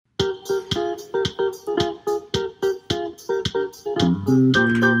I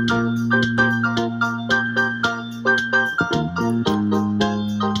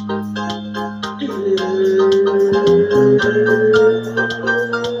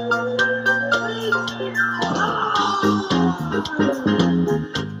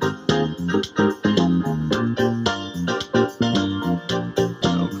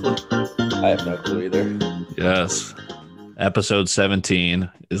have no clue either. Yes. Episode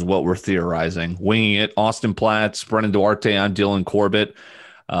 17 is what we're theorizing. Winging it. Austin Platts, Brennan Duarte, I'm Dylan Corbett.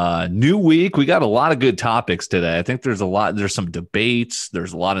 New week. We got a lot of good topics today. I think there's some debates.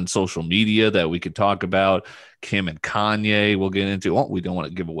 There's a lot in social media that we could talk about. Kim and Kanye we'll get into. Well, we don't want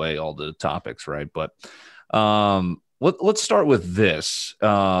to give away all the topics, right? But let's start with this.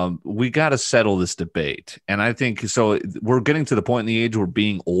 We got to settle this debate. And I think so. We're getting to the point in the age where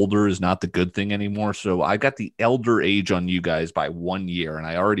being older is not the good thing anymore. So I got the elder age on you guys by 1 year, and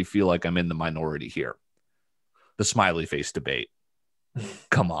I already feel like I'm in the minority here. The smiley face debate.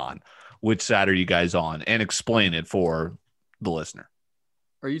 Come on. Which side are you guys on? And explain it for the listener.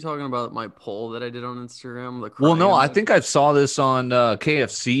 Are you talking about my poll that I did on Instagram? Well, no, I think I saw this on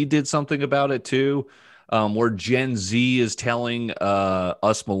KFC did something about it too. Where Gen Z is telling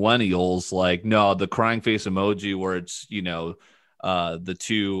us millennials, like, no, the crying face emoji where it's, the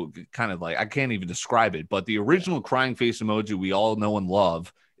two kind of like, I can't even describe it, but the original crying face emoji we all know and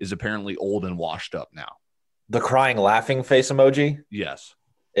love is apparently old and washed up now. The crying laughing face emoji? Yes.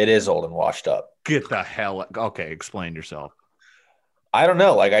 It is old and washed up. Get the hell. Okay, explain yourself. I don't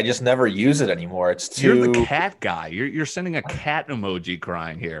know. Like, I just never use it anymore. It's too. You're the cat guy. You're sending a cat emoji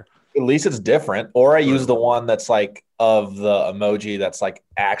crying here. At least it's different. Or I use the one that's like of the emoji that's like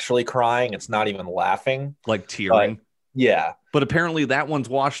actually crying. It's not even laughing. Like tearing. Yeah. But apparently that one's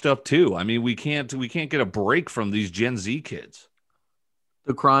washed up too. I mean, we can't get a break from these Gen Z kids.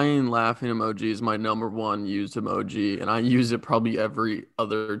 The crying laughing emoji is my number one used emoji, and I use it probably every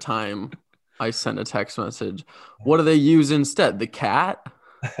other time I send a text message. What do they use instead? The cat?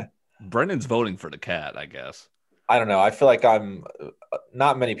 Brendan's voting for the cat, I guess. I don't know. I feel like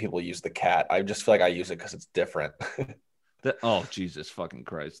not many people use the cat. I just feel like I use it because it's different. Oh, Jesus fucking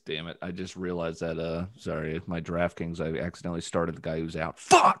Christ. Damn it. I just realized that, sorry, my DraftKings, I accidentally started the guy who's out.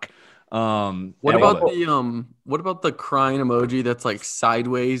 Fuck. What about the crying emoji that's like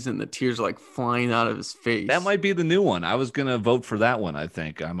sideways and the tears are like flying out of his face? That might be the new one. I was going to vote for that one, I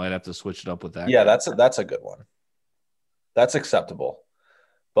think. I might have to switch it up with that. Yeah, that's a good one. That's acceptable.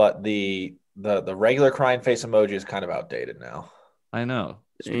 But the regular crying face emoji is kind of outdated now. I know.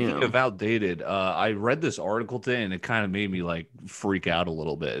 Speaking of outdated, I read this article today and it kind of made me like freak out a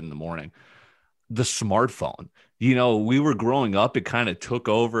little bit in the morning. The smartphone. We were growing up, it kind of took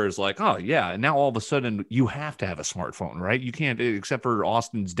over as like, oh yeah, and now all of a sudden you have to have a smartphone, right? You can't, except for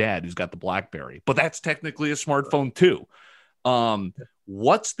Austin's dad who's got the BlackBerry, but that's technically a smartphone too.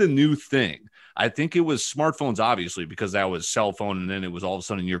 What's the new thing? I think it was smartphones, obviously, because that was cell phone, and then it was all of a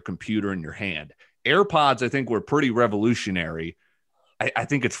sudden your computer in your hand. AirPods, I think, were pretty revolutionary. I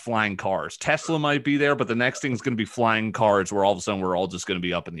think it's flying cars. Tesla might be there, but the next thing is going to be flying cars where all of a sudden we're all just going to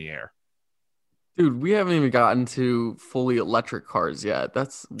be up in the air. Dude, we haven't even gotten to fully electric cars yet.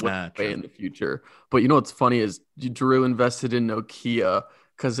 That's way in the future. But you know what's funny is Drew invested in Nokia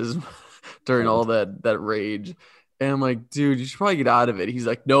because during all that rage. And I'm like, dude, you should probably get out of it. He's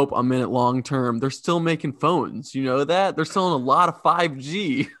like, nope, I'm in it long term. They're still making phones. You know that? They're selling a lot of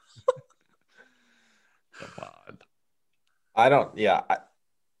 5G. I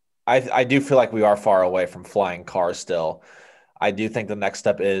do feel like we are far away from flying cars still. I do think the next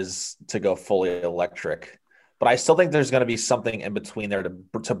step is to go fully electric, but I still think there's going to be something in between there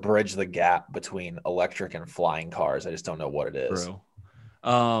to bridge the gap between electric and flying cars. I just don't know what it is. True.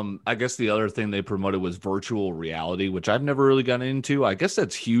 I guess the other thing they promoted was virtual reality, which I've never really gotten into. I guess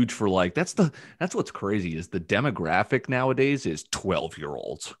that's huge for like, that's what's crazy is the demographic nowadays is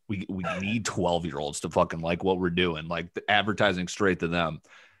 12-year-olds. We need 12-year-olds to fucking like what we're doing, like the advertising straight to them.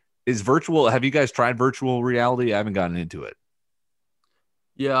 Have you guys tried virtual reality? I haven't gotten into it.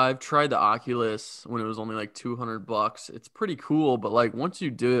 Yeah, I've tried the Oculus when it was only like $200. It's pretty cool, but like once you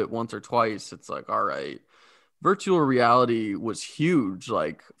do it once or twice, it's like, all right. Virtual reality was huge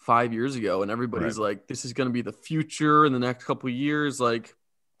like 5 years ago, and everybody's like, this is going to be the future in the next couple of years, like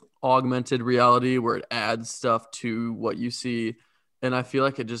augmented reality where it adds stuff to what you see. And I feel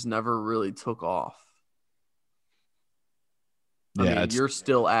like it just never really took off. I mean, you're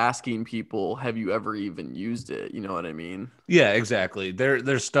still asking people, have you ever even used it? You know what I mean? Yeah, exactly.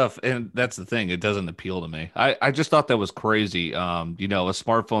 There's stuff, and that's the thing. It doesn't appeal to me. I just thought that was crazy. A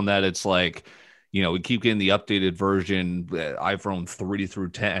smartphone that it's like, we keep getting the updated version, iPhone 3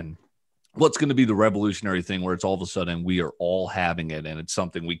 through 10. what's going to be the revolutionary thing where it's all of a sudden we are all having it and it's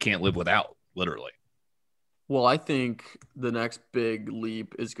something we can't live without, literally? Well, I think the next big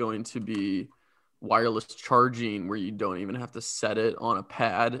leap is going to be wireless charging, where you don't even have to set it on a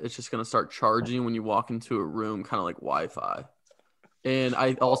pad. It's just going to start charging when you walk into a room, kind of like Wi-Fi. And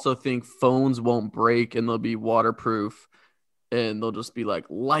I also think phones won't break and they'll be waterproof, and they'll just be like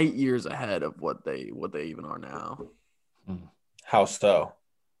light years ahead of what they even are now. How so?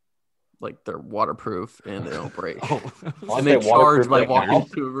 Like they're waterproof and they don't break. Aren't And they charge by right walking now?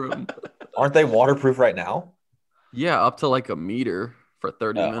 into a room. Aren't they waterproof right now? Yeah, up to like a meter for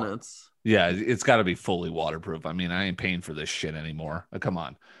 30 minutes. Yeah, it's got to be fully waterproof. I mean, I ain't paying for this shit anymore. Come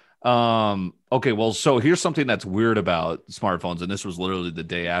on. Okay, well, so here's something that's weird about smartphones, and this was literally the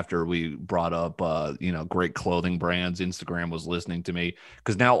day after we brought up great clothing brands. Instagram was listening to me,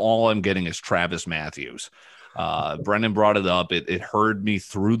 because now all I'm getting is Travis Matthews. Brendan brought it up. It heard me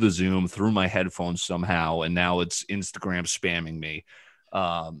through the Zoom, through my headphones somehow, and now it's Instagram spamming me.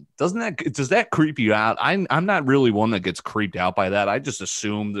 Does that creep you out? I'm not really one that gets creeped out by that. I just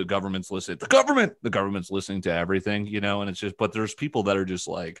assume the government's listening. The government's listening to everything, and it's just, but there's people that are just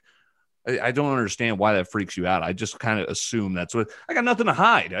like, I don't understand why that freaks you out. I just kind of assume that's what, I got nothing to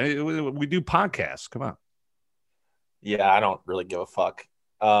hide. We do podcasts. Come on. Yeah, I don't really give a fuck.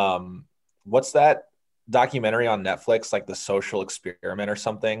 What's that documentary on Netflix, like The Social Experiment or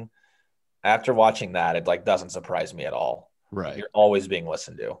something? After watching that, it like doesn't surprise me at all. Right. You're always being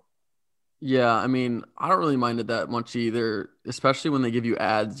listened to. Yeah, I mean, I don't really mind it that much either, especially when they give you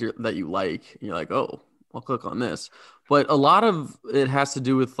ads that you like. You're like, oh, I'll click on this. But a lot of it has to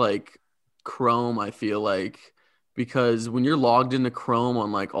do with like Chrome, I feel like, because when you're logged into Chrome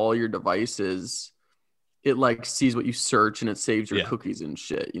on like all your devices, it like sees what you search and it saves your cookies and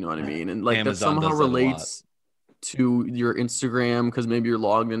shit. You know what I mean? And like Amazon that somehow does that a lot. relates to your Instagram, because maybe you're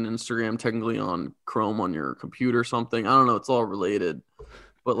logged in Instagram technically on Chrome on your computer or something. I don't know. It's all related,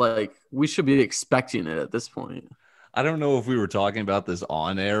 but like we should be expecting it at this point. I don't know if we were talking about this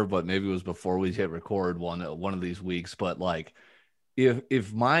on air, but maybe it was before we hit record one of these weeks. But like,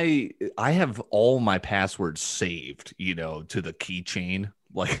 if I have all my passwords saved, to the keychain.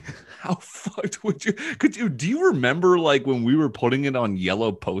 Like, how fucked do you remember like when we were putting it on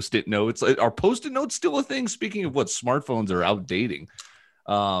yellow Post-it notes? Are Post-it notes still a thing? Speaking of what, smartphones are outdating.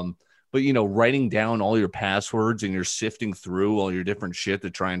 But writing down all your passwords and you're sifting through all your different shit to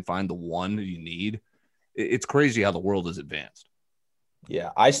try and find the one you need. It's crazy how the world has advanced. Yeah,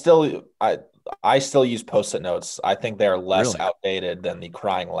 I still use Post-it notes. I think they are less Really? outdated than the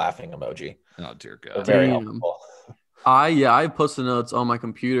crying laughing emoji. Oh dear They're God. very Damn. helpful. I have Post-it notes on my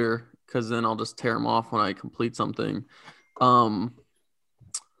computer because then I'll just tear them off when I complete something. What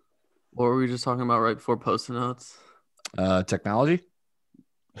were we just talking about right before Post-it notes? Technology.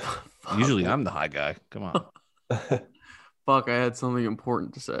 Usually I'm the high guy. Come on. Fuck, I had something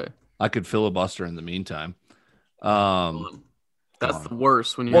important to say. I could filibuster in the meantime. That's the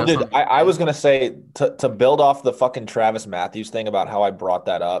worst when you Well, have dude, I was gonna say to build off the fucking Travis Matthews thing about how I brought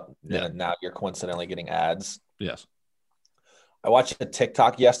that up, and now you're coincidentally getting ads. Yes. I watched a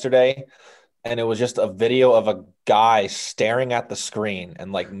TikTok yesterday, and it was just a video of a guy staring at the screen,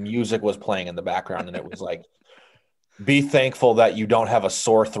 and like music was playing in the background, and it was like, "Be thankful that you don't have a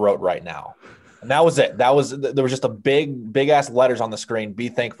sore throat right now." And that was it. There was just a big ass letters on the screen. Be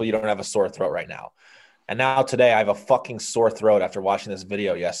thankful you don't have a sore throat right now. And now today I have a fucking sore throat after watching this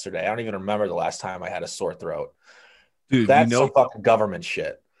video yesterday. I don't even remember the last time I had a sore throat. Dude, that's some fucking government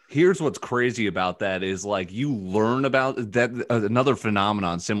shit. Here's what's crazy about that is like you learn about that. Another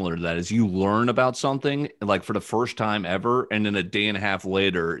phenomenon similar to that is you learn about something like for the first time ever, and then a day and a half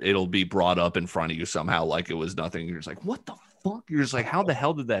later, it'll be brought up in front of you somehow like it was nothing. You're just like, what the fuck? You're just like, how the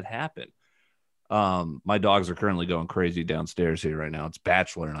hell did that happen? My dogs are currently going crazy downstairs here right now. It's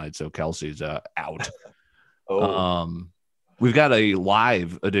bachelor night, so Kelsey's out. We've got a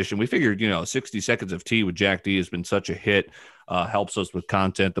live edition. We figured, 60 Seconds of Tea with Jack D has been such a hit. Helps us with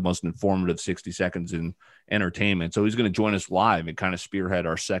content, the most informative 60 seconds in entertainment. So he's going to join us live and kind of spearhead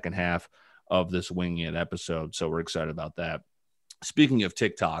our second half of this Winging It episode. So we're excited about that. Speaking of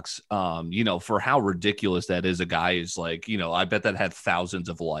TikToks, for how ridiculous that is, a guy is like, I bet that had thousands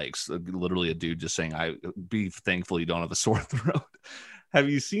of likes. Literally a dude just saying, be thankful you don't have a sore throat. Have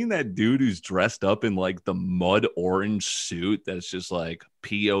you seen that dude who's dressed up in like the mud orange suit that's just like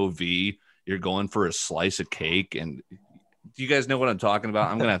POV? You're going for a slice of cake, and Do you guys know what I'm talking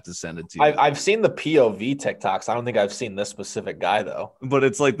about? I'm gonna have to send it to you. I've seen the POV TikToks. I don't think I've seen this specific guy though. But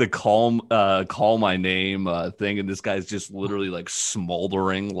it's like the call my name thing, and this guy's just literally like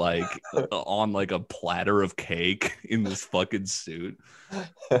smoldering like on like a platter of cake in this fucking suit.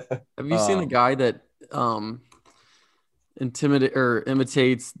 Have you seen the guy that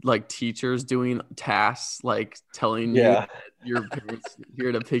imitates like teachers doing tasks, like telling you that your parents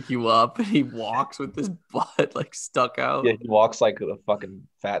here to pick you up, and he walks with his butt like stuck out? Yeah, he walks like a fucking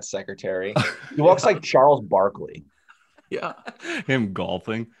fat secretary. He walks like Charles Barkley. Yeah, Him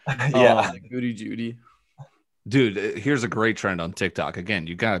golfing. Yeah, Goody Judy. Dude, here's a great trend on TikTok. Again,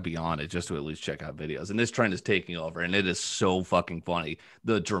 you got to be on it just to at least check out videos. And this trend is taking over, and it is so fucking funny.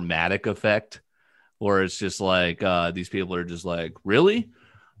 The dramatic effect, where it's just like these people are just like, really?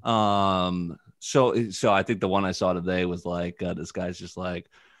 So I think the one I saw today was like this guy's just like,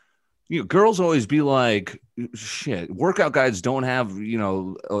 girls always be like, shit, workout guys don't have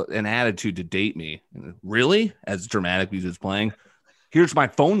an attitude to date me. Really? As dramatic music's playing, here's my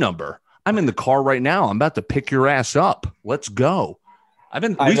phone number. I'm in the car right now. I'm about to pick your ass up. Let's go.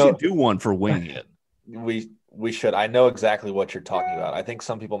 We should do one for Winging It. We should. I know exactly what you're talking about. I think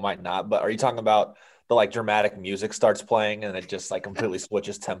some people might not, but are you talking about the like dramatic music starts playing and it just like completely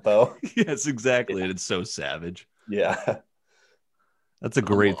switches tempo? Yes, exactly. And it's so savage. Yeah. That's a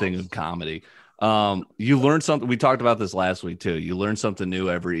great thing in comedy. You learn something. We talked about this last week too. You learn something new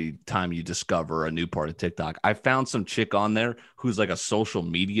every time you discover a new part of TikTok. I found some chick on there who's like a social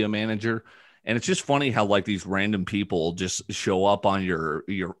media manager, and it's just funny how like these random people just show up on your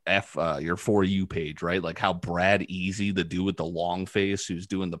For You page, right? Like how Brad Easy, the dude with the long face who's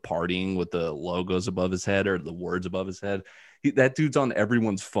doing the partying with the logos above his head or the words above his head. That dude's on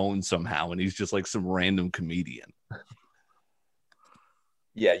everyone's phone somehow, and he's just like some random comedian.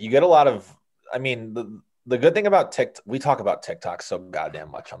 Yeah, you get a lot of. I mean, the good thing about TikTok, we talk about TikTok so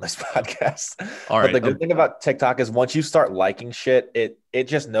goddamn much on this podcast. All right. But the good thing about TikTok is once you start liking shit, it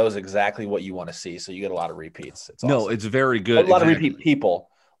just knows exactly what you want to see. So you get a lot of repeats. It's awesome. No, it's very good. A lot of repeat people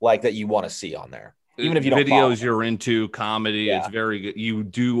like that you want to see on there. Even if you don't videos you're into, comedy, Yeah. It's very good. You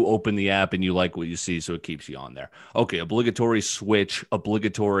do open the app and you like what you see, so it keeps you on there. Okay, obligatory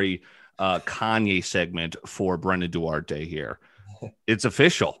Kanye segment for Brendan Duarte here. It's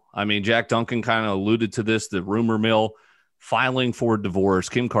official. I mean, Jack Duncan kind of alluded to this, the rumor mill filing for divorce,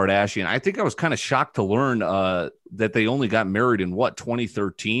 Kim Kardashian. I think I was kind of shocked to learn that they only got married in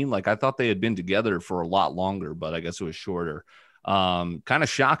 2013? Like I thought they had been together for a lot longer, but I guess it was shorter. Kind of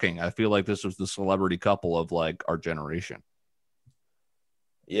shocking. I feel like this was the celebrity couple of like our generation.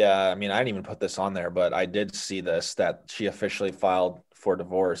 Yeah, I mean, I didn't even put this on there, but I did see this, that she officially filed for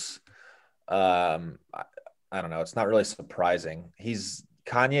divorce. I don't know. It's not really surprising.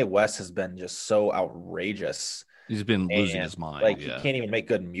 Kanye West has been just so outrageous. He's been losing his mind. Like he can't even make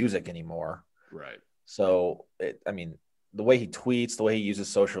good music anymore. Right. So I mean, the way he tweets, the way he uses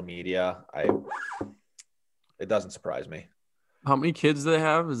social media, it doesn't surprise me. How many kids do they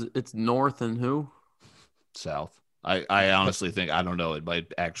have? It's North and who? South. I honestly think, I don't know. It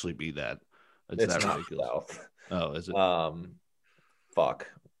might actually be that. It's that not ridiculous. South. Oh, is it? Fuck.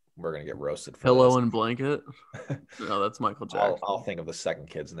 We're gonna get roasted for Pillow this. and Blanket. No, that's Michael Jackson. I'll think of the second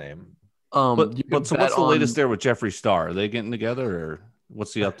kid's name. So what's the latest there with Jeffree Star? Are they getting together, or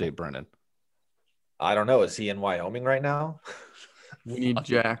what's the update, Brendan? I don't know. Is he in Wyoming right now? We need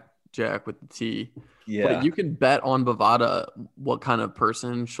Jack with the T. Yeah. But you can bet on Bovada what kind of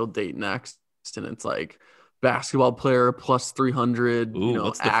person she'll date next, and it's like basketball player plus 300. Ooh,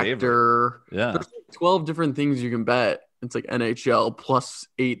 what's the actor. Favorite? Yeah. There's like 12 different things you can bet. It's like NHL plus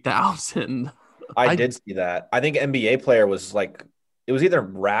 8,000. I did see that. I think NBA player was like, it was either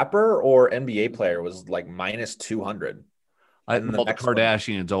rapper or NBA player was like minus 200. The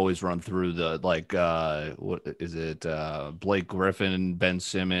Kardashians always run through the like what is it? Blake Griffin, Ben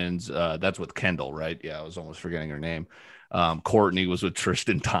Simmons. That's with Kendall, right? Yeah, I was almost forgetting her name. Courtney was with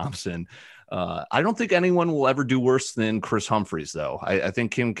Tristan Thompson. I don't think anyone will ever do worse than Chris Humphries, though. I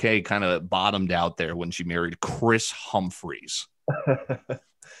think Kim K kind of bottomed out there when she married Chris Humphries.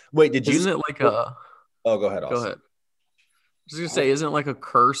 Wait, Isn't it like a? Oh, go ahead. Go ahead. I was gonna say, isn't it like a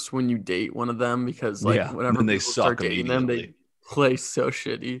curse when you date one of them, because like whenever they people start dating them, they play so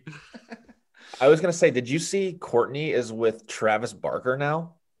shitty. I was gonna say, did you see Courtney is with Travis Barker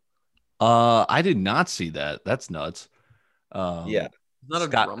now? I did not see that. That's nuts. Yeah, not a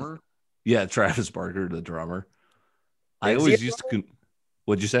drummer. Yeah, Travis Barker, the drummer. I always used to.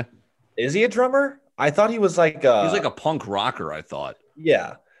 What'd you say? Is he a drummer? I thought he was like he's like a punk rocker. I thought.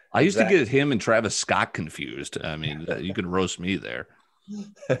 Yeah, I used to get him and Travis Scott confused. I mean, you can roast me there.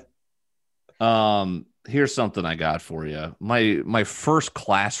 here's something I got for you. My first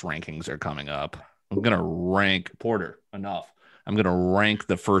class rankings are coming up. I'm gonna rank Porter. Enough. I'm gonna rank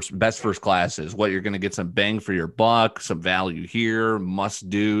the best first classes. What you're gonna get some bang for your buck, some value here, must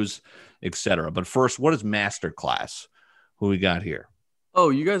dos, etc. But first, what is master class? Who we got here? Oh,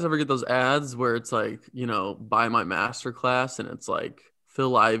 you guys ever get those ads where it's like, buy my master class and it's like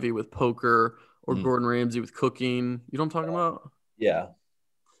Phil Ivey with poker or Gordon Ramsay with cooking? You know what I'm talking about? Yeah.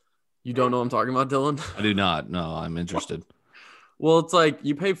 You don't know what I'm talking about, Dylan? I do not. No, I'm interested. Well, it's like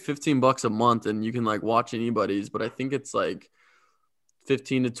you pay $15 a month and you can like watch anybody's, but I think it's like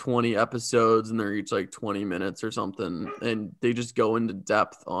 15 to 20 episodes and they're each like 20 minutes or something. And they just go into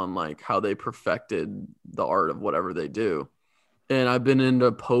depth on like how they perfected the art of whatever they do. And I've been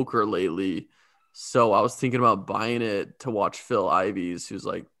into poker lately. So I was thinking about buying it to watch Phil Ivies, who's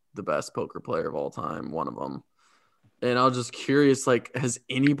like the best poker player of all time, one of them. And I was just curious, like, has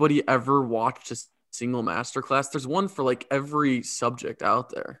anybody ever watched a single masterclass? There's one for like every subject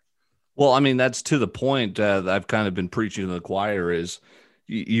out there. Well, I mean, that's to the point that I've kind of been preaching to the choir is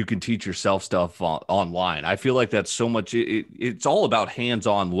you can teach yourself stuff online. I feel like that's so much. It's all about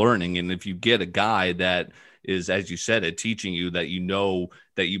hands-on learning. And if you get a guy that is, as you said, it teaching you that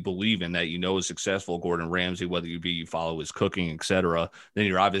that you believe in, that is successful, Gordon Ramsay, whether you follow his cooking, etc., then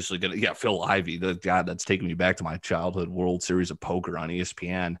you're obviously going to, Phil Ivey, the guy that's taking me back to my childhood World Series of Poker on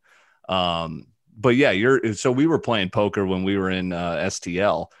ESPN. But yeah, so we were playing poker when we were in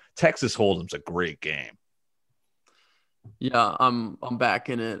STL. Texas Hold'em's a great game. Yeah, I'm back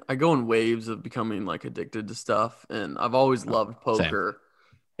in it. I go in waves of becoming like addicted to stuff, and I've always loved poker. Same.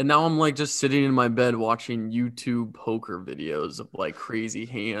 And now I'm like just sitting in my bed watching YouTube poker videos of like crazy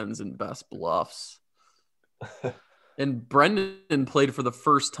hands and best bluffs. And Brendan played for the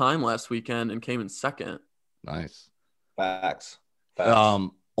first time last weekend and came in second. Nice. Facts.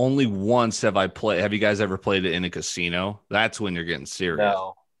 Only once have I played. Have you guys ever played it in a casino? That's when you're getting serious.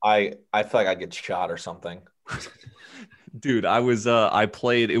 No, I feel like I'd get shot or something. Dude, I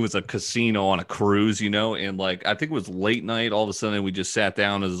played, it was a casino on a cruise, and like, I think it was late night. All of a sudden we just sat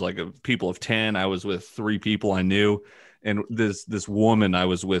down as like a people of 10. I was with 3 people I knew. And this woman I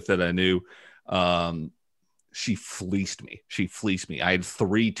was with that I knew, she fleeced me. I had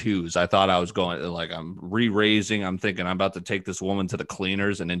 3 twos. I thought I was going, like, I'm re-raising. I'm thinking I'm about to take this woman to the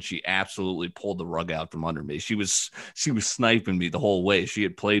cleaners. And then she absolutely pulled the rug out from under me. She was sniping me the whole way. She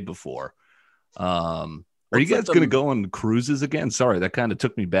had played before. Are you guys going to go on cruises again? Sorry, that kind of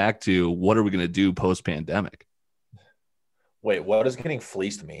took me back to what are we going to do post-pandemic? Wait, what does getting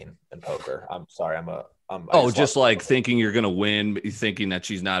fleeced mean in poker? I'm sorry, just like thinking you're going to win, thinking that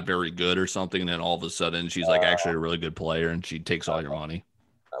she's not very good or something, and then all of a sudden she's like actually a really good player and she takes all your money.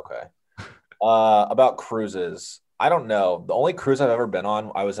 Okay. About cruises, I don't know. The only cruise I've ever been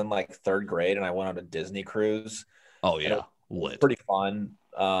on, I was in like 3rd grade and I went on a Disney cruise. Oh yeah, it was pretty fun.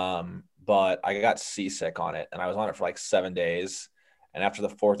 But I got seasick on it and I was on it for like 7 days. And after the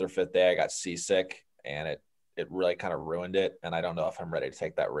 4th or 5th day, I got seasick and it really kind of ruined it. And I don't know if I'm ready to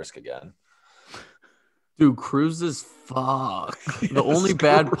take that risk again. Dude, cruises fuck. The only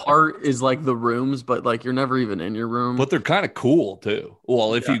bad part is like the rooms, but like you're never even in your room. But they're kind of cool too.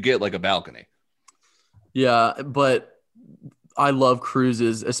 Well, if you get like a balcony. Yeah, but I love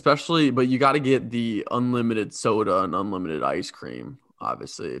cruises, especially, but you got to get the unlimited soda and unlimited ice cream.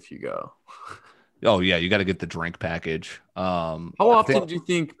 Obviously, if you go. Oh yeah, you got to get the drink package. How often do you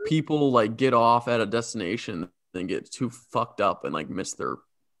think people like get off at a destination and get too fucked up and like miss their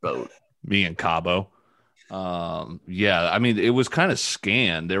boat? Me and Cabo. Yeah, I mean it was kind of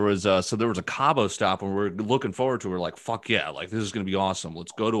scanned. There was a Cabo stop and we're looking forward to it. We're like, fuck yeah, like this is gonna be awesome.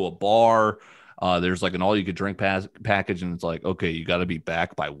 Let's go to a bar. There's like an all you could drink package, and it's like, okay, you got to be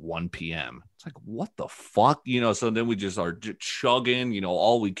back by 1 p.m. It's like, what the fuck? So then we just are chugging,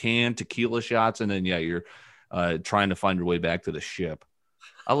 all we can, tequila shots. And then, yeah, you're trying to find your way back to the ship.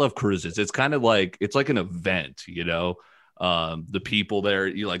 I love cruises. It's kind of like, it's like an event, the people there,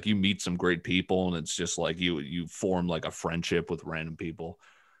 you meet some great people and it's just like you form like a friendship with random people.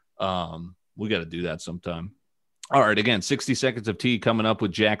 We got to do that sometime. All right, again, 60 seconds of tea coming up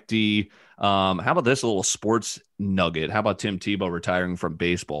with Jack D. How about this little sports nugget? How about Tim Tebow retiring from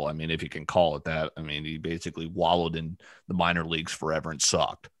baseball? I mean, if you can call it that. I mean, he basically wallowed in the minor leagues forever and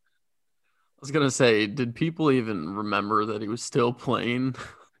sucked. I was going to say, did people even remember that he was still playing?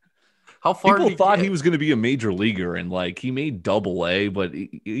 How far people thought he was going to be a major leaguer, and like he made Double-A, but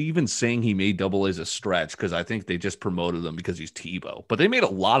even saying he made Double-A is a stretch because I think they just promoted him because he's Tebow. But they made a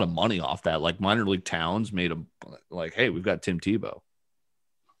lot of money off that. Like minor league towns made him like, hey, we've got Tim Tebow.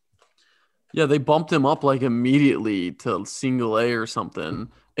 Yeah, they bumped him up like immediately to Single A or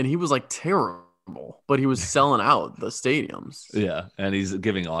something, and he was like terrible. but he was selling out the stadiums. Yeah, and he's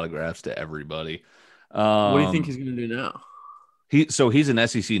giving autographs to everybody. What do you think he's going to do now? He's an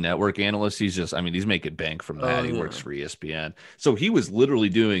SEC network analyst. He's making bank from that. He works for ESPN. So he was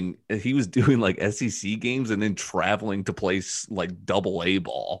doing like SEC games and then traveling to play like double-A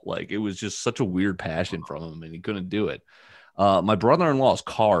ball. Like it was just such a weird passion from him, and he couldn't do it. My brother-in-law's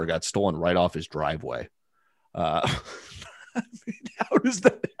car got stolen right off his driveway. How does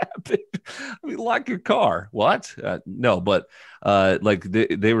that happen? I mean, lock your car. What? No, but like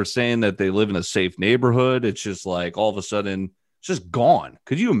they were saying that they live in a safe neighborhood. It's just like all of a sudden it's just gone.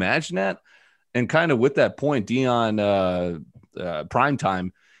 Could you imagine that? And kind of with that point, Dion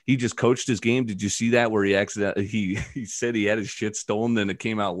Primetime, he just coached his game. Did you see that where he said he had his shit stolen, then it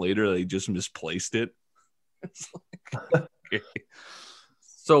came out later that he just misplaced it? It's like, okay.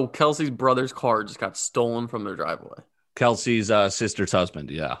 So Kelsey's brother's car just got stolen from their driveway. Kelsey's sister's husband,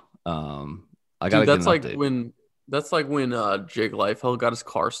 yeah. I got that's like when Jake Leifeld got his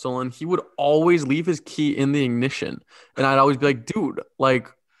car stolen. He would always leave his key in the ignition, and I'd always be like, "Dude, like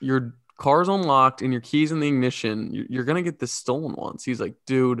your car's unlocked and your key's in the ignition. You're gonna get this stolen once." He's like,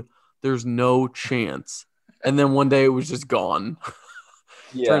 "Dude, there's no chance." And then one day it was just gone.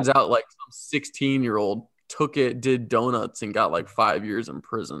 Yeah. Turns out like some 16-year-old took it, did donuts, and got like 5 years in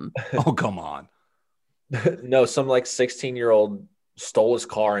prison. Oh, come on. No, some like 16-year-old stole his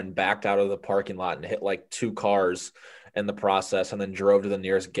car and backed out of the parking lot and hit like 2 cars in the process, and then drove to the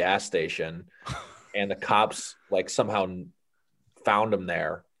nearest gas station. And the cops like somehow found him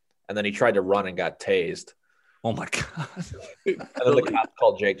there, and then he tried to run and got tased. Oh my God. And then the cops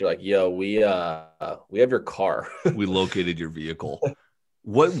called Jake. They're like, "Yo, we have your car. We located your vehicle."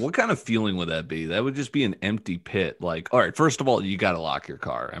 What kind of feeling would that be? That would just be an empty pit. Like, all right, first of all, you got to lock your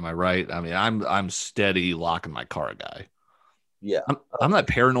car. Am I right? I mean, I'm steady locking my car guy. Yeah. I'm that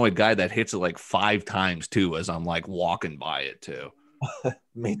paranoid guy that hits it like 5 times too, as I'm like walking by it too.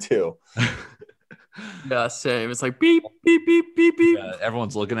 Me too. Yeah, same. It's like beep, beep, beep, beep, beep. Yeah,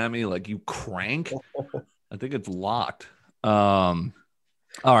 everyone's looking at me like, you crank. I think it's locked. All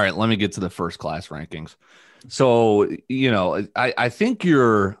right, let me get to the first class rankings. So, I think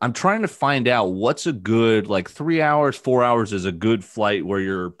I'm trying to find out what's a good, like 3 hours, 4 hours is a good flight where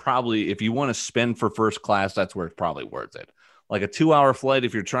you're probably, if you want to spend for first class, that's where it's probably worth it. Like a 2-hour flight,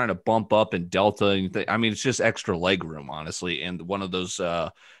 if you're trying to bump up in Delta, it's just extra leg room, honestly. And one of those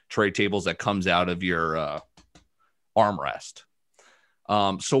tray tables that comes out of your armrest.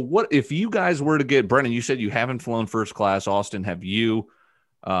 So what, if you guys were to get, Brennan, you said you haven't flown first class. Austin, have you?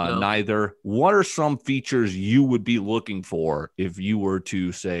 No. Neither. What are some features you would be looking for if you were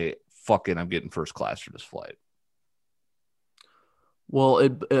to say, fuck it, I'm getting first class for this flight? Well,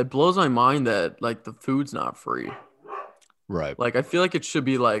 it blows my mind that like the food's not free. Right. Like I feel like it should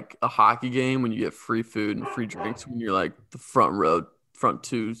be like a hockey game when you get free food and free drinks when you're like the front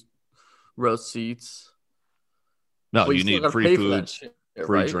 2 row seats. No, you need free food, shit,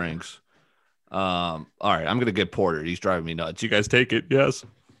 free right? drinks. All right, I'm gonna get Porter. He's driving me nuts. You guys take it? Yes.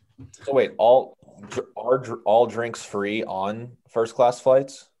 So wait, all drinks free on first class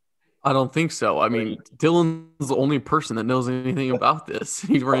flights? I don't think so. I mean, Dylan's the only person that knows anything about this.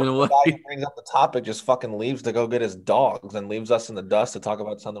 He ran away. The guy who brings up the topic just fucking leaves to go get his dogs and leaves us in the dust to talk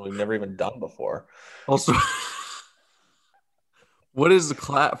about something we've never even done before. Also, what is the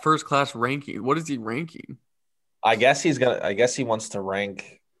first class ranking? What is he ranking? I guess he wants to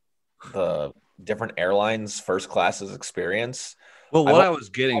rank the different airlines first class's experience. Well, what I was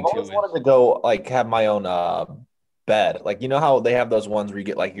getting I always wanted to go like have my own bed. Like, you know how they have those ones where you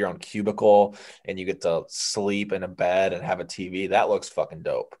get like your own cubicle and you get to sleep in a bed and have a TV? That looks fucking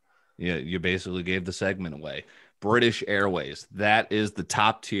dope. Yeah, you basically gave the segment away. British Airways, that is the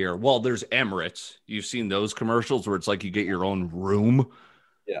top tier. Well, there's Emirates. You've seen those commercials where it's like you get your own room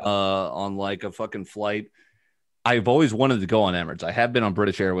on like a fucking flight. I've always wanted to go on Emirates. I have been on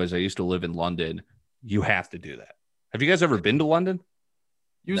British Airways. I used to live in London. You have to do that. Have you guys ever been to London?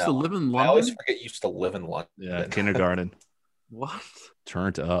 You used to live in London? I always forget you used to live in London. Yeah, kindergarten. What?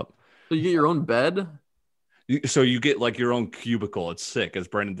 Turned up. So you get your own bed? So you get like your own cubicle. It's sick, as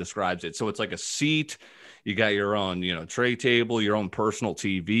Brendan describes it. So it's like a seat. You got your own, tray table, your own personal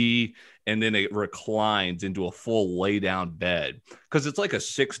TV, and then it reclines into a full lay down bed because it's like a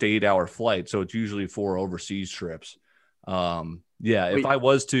 6 to 8 hour flight. So it's usually 4 overseas trips. If I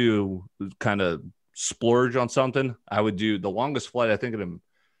was to kind of splurge on something, I would do the longest flight I think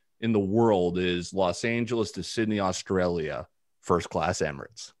in the world is Los Angeles to Sydney, Australia, first class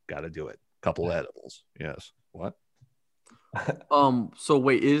Emirates. Got to do it. Couple of edibles. Yes. What? So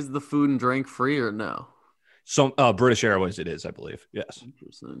wait, is the food and drink free or no? So British Airways, it is, I believe. Yes.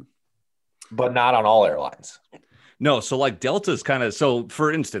 Interesting. but not on all airlines. No, so like Delta's kind of so.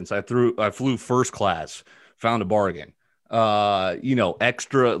 For instance, I flew first class, found a bargain.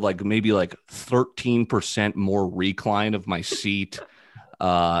 Extra like maybe like 13% more recline of my seat,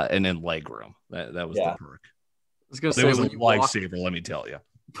 and then leg room. That was the perk. I was gonna It say was a lifesaver, let me tell you.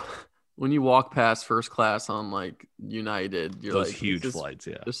 When you walk past first class on like United, you're Those like, huge flights,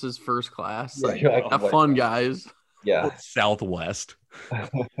 yeah. This is first class. Yeah, Like, you're like, have wait. fun, guys. Yeah. Or Southwest.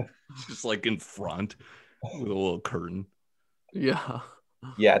 Just like in front with a little curtain. Yeah.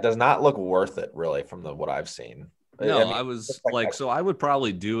 Yeah, it does not look worth it really from what I've seen. No, I mean, I was it's like, so I would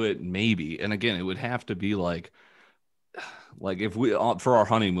probably do it maybe. And again, it would have to be like if we for our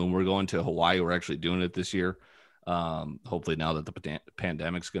honeymoon, we're going to Hawaii. We're actually doing it this year. Hopefully now that the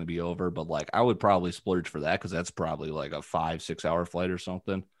pandemic's going to be over, but like I would probably splurge for that because that's probably like a 5-6 hour flight or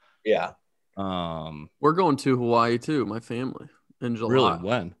something. Yeah. We're going to Hawaii too, my family, in July. Really?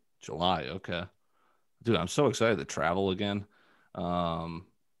 When? July. Okay. Dude, I'm so excited to travel again. I've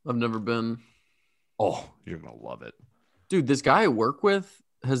never been. Oh, you're going to love it. Dude, this guy I work with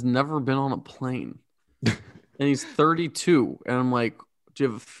has never been on a plane. And he's 32. And I'm like, do you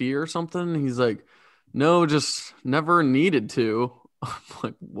have a fear or something? He's like, no, just never needed to. I'm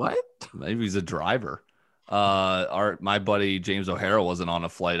like, what? Maybe he's a driver. My buddy James O'Hara wasn't on a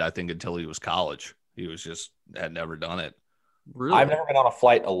flight, I think, until he was college. He was just had never done it. Really? I've never been on a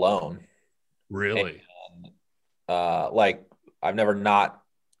flight alone. Really? And, like I've never not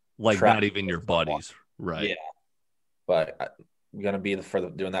not even your buddies, right? Yeah. But I'm gonna be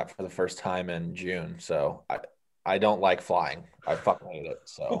doing that for the first time in June. So I don't like flying. I fucking hate it.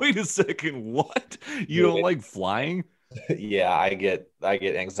 So wait a second, what? You don't like flying? Yeah, I get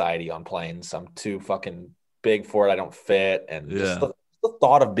anxiety on planes. I'm too fucking big for it. I don't fit, and just the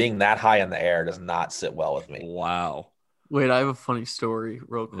thought of being that high in the air does not sit well with me. Wow. Wait, I have a funny story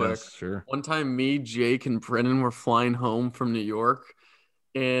real quick. Yes, sure. One time me, Jake, and Brennan were flying home from New York,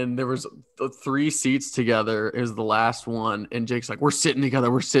 and there was 3 seats together. It was the last one, and Jake's like, we're sitting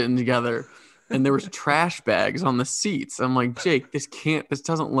together. And there was trash bags on the seats. I'm like, Jake, this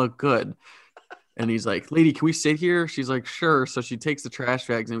doesn't look good. And he's like, lady, can we sit here? She's like, sure. So she takes the trash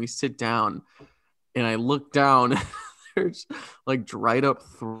bags and we sit down. And I look down, there's like dried up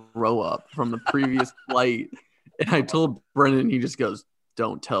throw up from the previous flight. And I told Brennan, he just goes,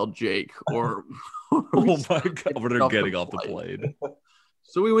 don't tell Jake. Or oh my God, they're getting off the plane.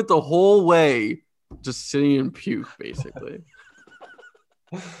 So we went the whole way just sitting in puke, basically.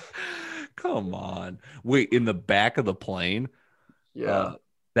 Come on. Wait, in the back of the plane? Yeah.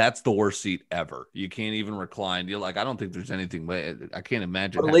 That's the worst seat ever. You can't even recline. You're like, I don't think there's anything. I can't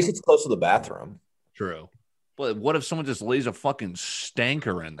imagine. But at least it's close to the bathroom. True. But what if someone just lays a fucking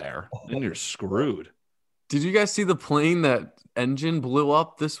stanker in there? Then you're screwed. Did you guys see the plane that engine blew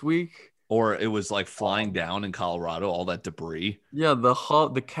up this week? Or it was like flying down in Colorado, all that debris. Yeah,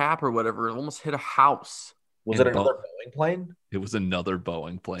 the cap or whatever almost hit a house. Was it another Boeing plane? It was another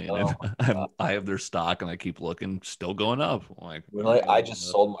Boeing plane. And I have their stock and I keep looking, still going up. I'm like, really? I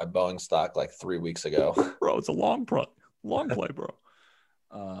just sold my Boeing stock like 3 weeks ago. Bro, it's a long play, bro.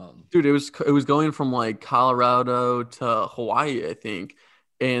 Dude, it was going from like Colorado to Hawaii, I think.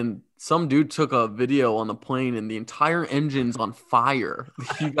 And some dude took a video on the plane and the entire engine's on fire.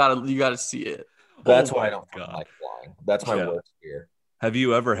 You gotta see it. That's why I don't like flying. That's my worst fear. Have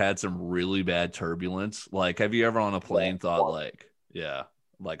you ever had some really bad turbulence? Like, have you ever on a plane thought like, I'm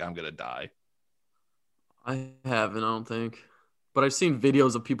going to die? I haven't, I don't think. But I've seen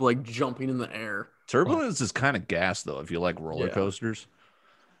videos of people like jumping in the air. Turbulence is kind of gas, though, if you like roller coasters.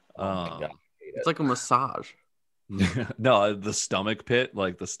 It's like a massage. No, the stomach pit,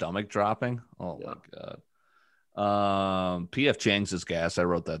 like the stomach dropping. Oh, my God. PF Chang's is gas. I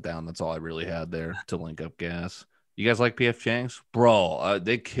wrote that down. That's all I really had there to link up gas. You guys like PF Chang's? Bro,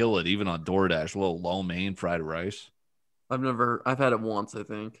 they kill it even on DoorDash. A little lo mein fried rice. I've had it once, I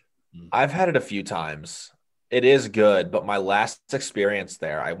think. I've had it a few times. It is good, but my last experience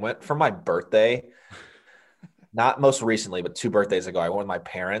there, I went for my birthday, not most recently, but 2 birthdays ago. I went with my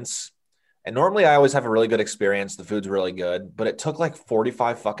parents. And normally I always have a really good experience. The food's really good, but it took like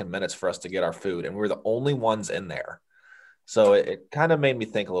 45 fucking minutes for us to get our food. And we were the only ones in there. So it kind of made me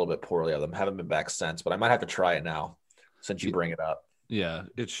think a little bit poorly of them. Haven't been back since, but I might have to try it now since you bring it up. Yeah,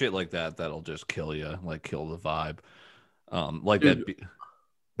 it's shit like that that'll just kill you, like kill the vibe. Dude,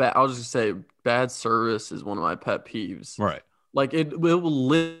 I was just gonna say, bad service is one of my pet peeves. Right. Like it will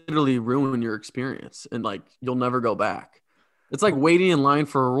literally ruin your experience, and like you'll never go back. It's like waiting in line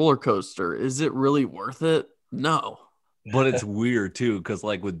for a roller coaster. Is it really worth it? No. But it's weird too, because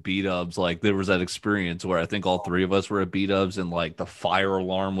like with B-dubs, like there was that experience where I think all three of us were at B-dubs and like the fire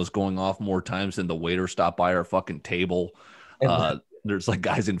alarm was going off more times than the waiter stopped by our fucking table. And There's like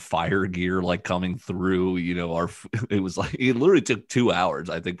guys in fire gear like coming through, our it was like it literally took 2 hours,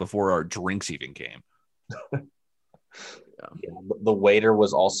 I think, before our drinks even came. yeah, the waiter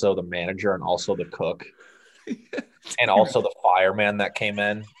was also the manager and also the cook and also the fireman that came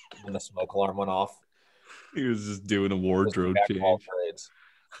in when the smoke alarm went off. He was just doing a wardrobe Jack of all change. trades.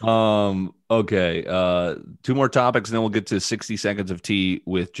 Okay. Two more topics, and then we'll get to 60 seconds of tea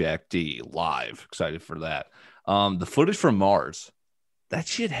with Jack D live. Excited for that. The footage from Mars, that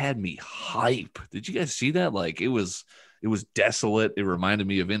shit had me hype. Did you guys see that? Like it was desolate. It reminded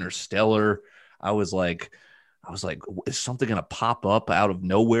me of Interstellar. I was like, is something gonna pop up out of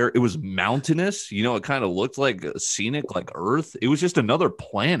nowhere? It was mountainous. It kind of looked like a scenic, like Earth. It was just another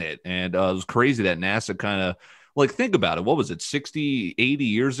planet, and it was crazy that NASA kind of like think about it. What was it? 60, 80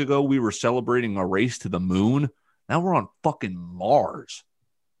 years ago, we were celebrating a race to the moon. Now we're on fucking Mars.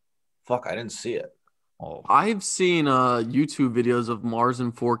 Fuck, I didn't see it. Oh, I've seen YouTube videos of Mars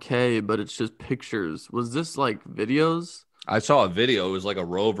in 4K, but it's just pictures. Was this like videos? I saw a video. It was like a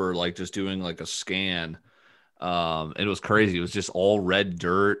rover, like just doing like a scan. It was crazy. It was just all red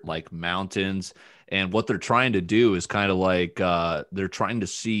dirt, like mountains. And what they're trying to do is kind of like they're trying to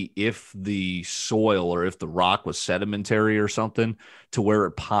see if the soil or if the rock was sedimentary or something to where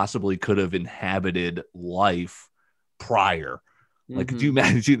it possibly could have inhabited life prior. Like, could you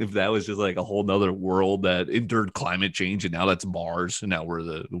imagine if that was just like a whole nother world that endured climate change and now that's Mars and now we're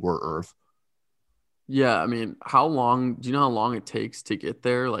Earth? Yeah, I mean, do you know how long it takes to get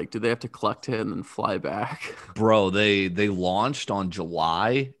there? Like, do they have to collect it and then fly back? Bro, they launched on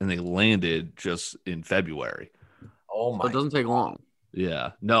July and they landed just in February. Oh So my! it doesn't take long.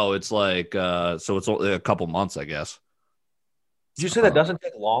 Yeah. No, it's like so it's only a couple months, I guess. Did you say that doesn't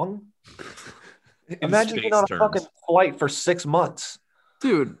take long? In Imagine space being on a terms. fucking flight for 6 months,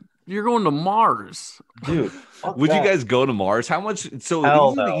 Dude, you're going to Mars. dude. Would that. you guys go to Mars? How much? So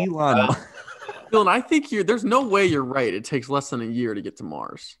Hell even no. Elon, Dylan, I think there's no way you're right. It takes less than a year to get to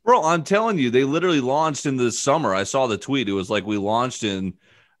Mars. bro, I'm telling you, they literally launched in the summer. I saw the tweet. It was like we launched in.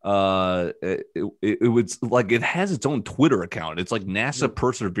 It was like it has its own Twitter account. It's like NASA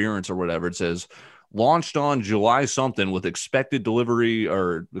Perseverance or whatever. It says launched on July something with expected delivery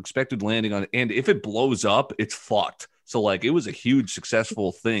or expected landing on. And if it blows up, it's fucked. So like it was a huge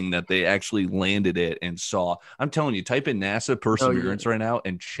successful thing that they actually landed it and saw. I'm telling you, type in NASA Perseverance right now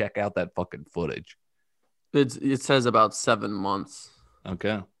and check out that fucking footage. It says about 7 months.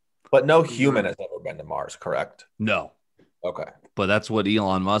 Okay. But no human has ever been to Mars, correct? No, Okay. but that's what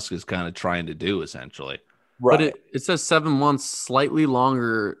Elon Musk is kind of trying to do essentially. Right. But it says 7 months, slightly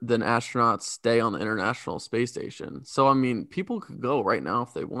longer than astronauts stay on the International Space Station. So, I mean, people could go right now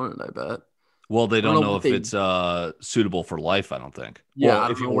if they wanted, I bet. Well, they don't know if they- it's suitable for life, I don't think. Yeah, Well, I if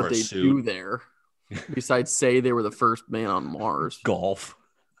don't you know wore what a they suit. do there besides say they were the first man on Mars. Golf.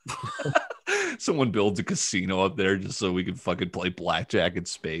 Someone builds a casino up there just so we can fucking play blackjack in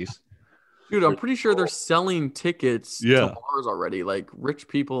space. Dude, I'm pretty sure they're selling tickets Yeah. to Mars already. Like, rich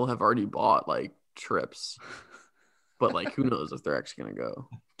people have already bought, like, trips. But, like, who knows if they're actually going to go.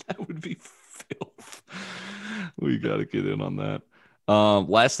 That would be filth. We got to get in on that.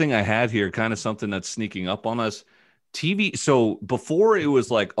 Last thing I had here, kind of something that's sneaking up on us. TV. So before it was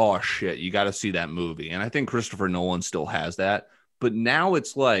like, oh shit, you got to see that movie. And I think Christopher Nolan still has that. But now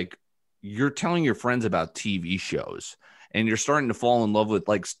it's like you're telling your friends about TV shows and you're starting to fall in love with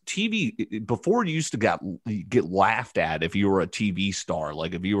like TV. Before you used to get laughed at if you were a TV star,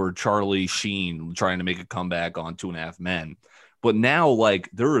 like if you were Charlie Sheen trying to make a comeback on Two and a Half Men. But now, like,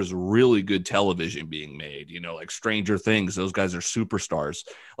 there is really good television being made, like Stranger Things. Those guys are superstars.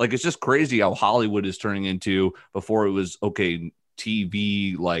 Like, it's just crazy how Hollywood is turning into, before it was, okay,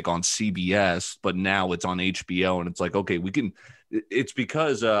 TV, like on CBS, but now it's on HBO. And it's like, okay, it's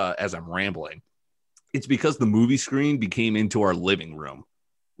because, as I'm rambling, it's because the movie screen became into our living room,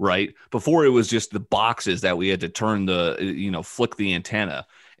 right? Before it was just the boxes that we had to turn flick the antenna.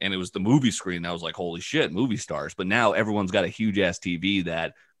 And it was the movie screen that was like, holy shit, movie stars. But now everyone's got a huge ass TV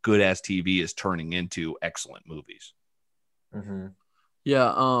that good ass TV is turning into excellent movies. Mm-hmm.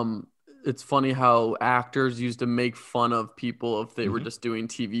 Yeah, it's funny how actors used to make fun of people if they were just doing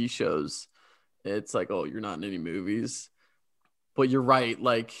TV shows. It's like, oh, you're not in any movies. But you're right.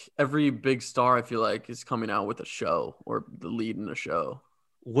 Like every big star, I feel like, is coming out with a show or the lead in a show.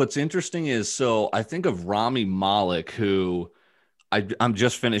 What's interesting is, so I think of Rami Malek, who I'm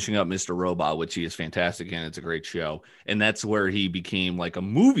just finishing up Mr. Robot, which he is fantastic in. It's a great show. And that's where he became like a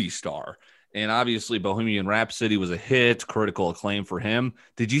movie star. And obviously, Bohemian Rhapsody was a hit, critical acclaim for him.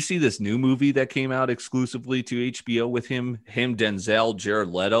 Did you see this new movie that came out exclusively to HBO with him, Denzel, Jared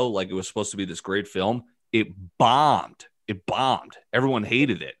Leto? Like it was supposed to be this great film. It bombed. It bombed. Everyone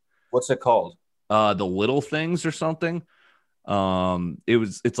hated it. What's it called? The Little Things or something.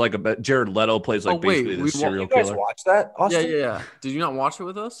 It's like Jared Leto plays like basically the serial killer. You guys watch that, Austin? Yeah. Did you not watch it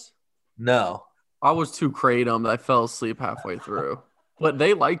with us? No. I was too kratom that I fell asleep halfway through. But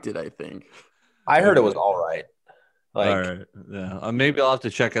they liked it, I think. I heard it was all right. Like, all right. Yeah. Maybe I'll have to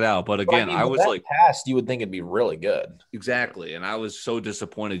check it out. But again, I was like, past, you would think it'd be really good. Exactly. And I was so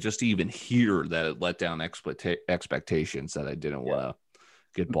disappointed just to even hear that it let down expectations that I didn't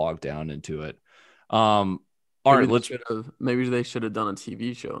get bogged down into it. All right, maybe they should have done a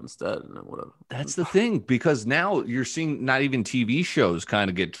TV show instead. And it would have. That's the thing, because now you're seeing not even TV shows kind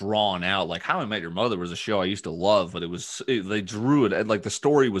of get drawn out. Like How I Met Your Mother was a show I used to love, but they drew it like the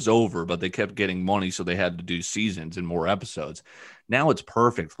story was over, but they kept getting money, so they had to do seasons and more episodes. Now it's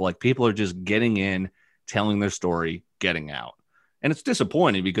perfect. Like people are just getting in, telling their story, getting out, and it's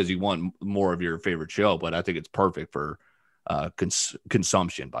disappointing because you want more of your favorite show. But I think it's perfect for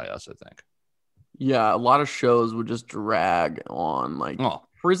consumption by us, I think. Yeah, a lot of shows would just drag on. Like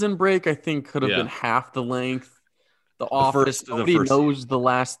Prison Break, I think could have been half the length. The Office, nobody knows the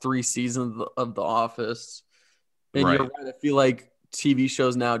last 3 seasons of The Office. And you're right, I feel like TV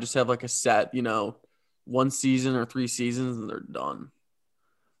shows now just have like a set, 1 season or 3 seasons, and they're done.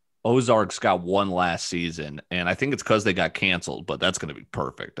 Ozark's got 1 last season, and I think it's because they got canceled, but that's going to be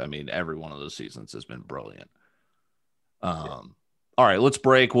perfect. I mean, every one of those seasons has been brilliant. All right, let's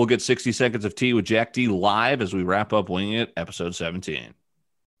break. We'll get 60 seconds of tea with Jack D live as we wrap up Winging It, episode 17.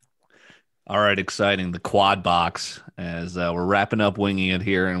 All right, exciting. The quad box as we're wrapping up Winging It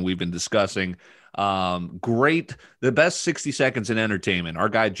here, and we've been discussing the best 60 seconds in entertainment. Our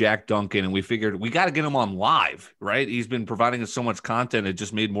guy, Jack Duncan, and we figured we got to get him on live, right? He's been providing us so much content. It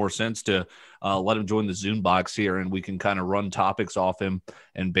just made more sense to let him join the Zoom box here, and we can kind of run topics off him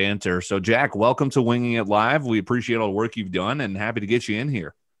and banter. So, Jack, welcome to Winging It Live. We appreciate all the work you've done and happy to get you in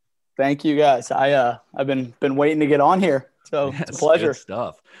here. Thank you, guys. I've been waiting to get on here. So it's a pleasure. Good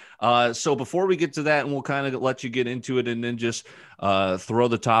stuff. So before we get to that, and we'll kind of let you get into it and then just throw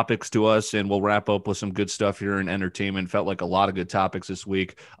the topics to us, and we'll wrap up with some good stuff here in entertainment. Felt like a lot of good topics this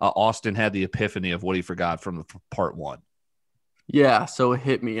week. Austin had the epiphany of what he forgot from part 1. Yeah, so it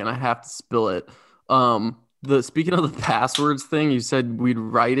hit me, and I have to spill it. Speaking of the passwords thing, you said we'd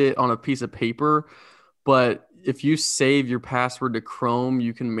write it on a piece of paper, but if you save your password to Chrome,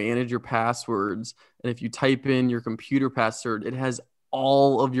 you can manage your passwords. And if you type in your computer password, it has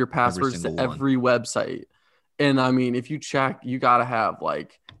all of your passwords to every website. And I mean, if you check, you got to have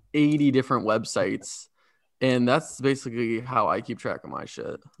like 80 different websites. And that's basically how I keep track of my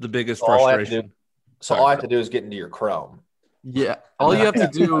shit. The biggest frustration. All I have to do is get into your Chrome. Yeah. All you have to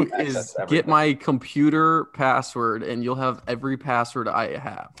do is get my computer password, and you'll have every password I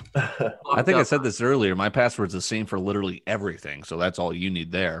have. I think I said this earlier. My password's the same for literally everything. So that's all you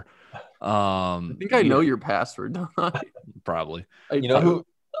need there. I think I know your password, don't I? Probably. You know who?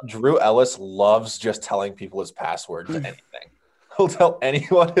 Drew Ellis loves just telling people his password to anything. He'll tell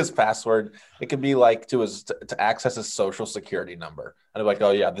anyone his password. It could be like to access his social security number. And I'm like,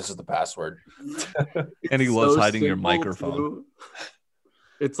 oh, yeah, this is the password. And he loves hiding your microphone. Too.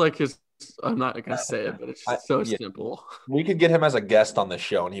 It's like I'm not going to say it, but it's so simple. We could get him as a guest on the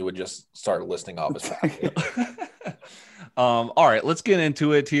show, and he would just start listing off his password. All right, let's get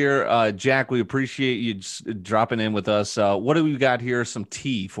into it here. Jack, we appreciate you just dropping in with us. What do we got here? Some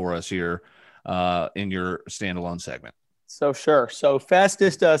tea for us here in your standalone segment. So sure. So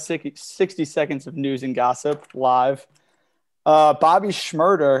fastest 60 seconds of news and gossip live. Bobby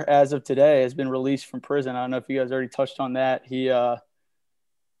Shmurda, as of today, has been released from prison. I don't know if you guys already touched on that. He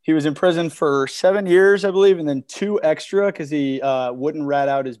was in prison for 7 years, I believe, and then 2 extra because he wouldn't rat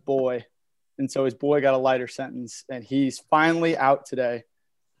out his boy. And so his boy got a lighter sentence, and he's finally out today.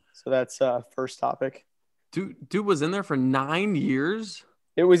 So that's first topic. Dude was in there for 9 years?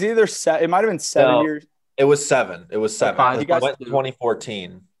 It was either it might have been 7 years. It was 7. It was 7. He went in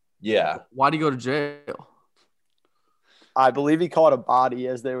 2014. Yeah. Why'd he go to jail? I believe he caught a body,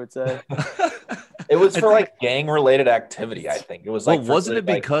 as they would say. It was for like gang-related activity, I think. It was like, wasn't it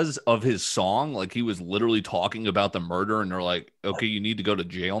because of his song? Like he was literally talking about the murder, and they're like, "Okay, you need to go to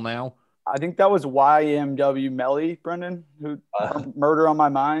jail now." I think that was YMW Melly, Brendan, who Murder on My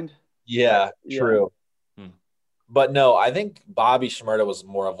Mind. Yeah, true. Yeah. But no, I think Bobby Shmurda was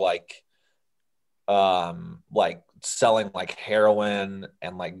more of like selling like heroin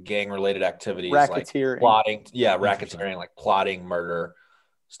and like gang related activities, racketeering. Like plotting, racketeering, like plotting murder.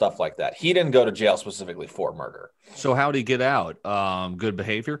 stuff like that. He didn't go to jail specifically for murder. So how'd he get out? Good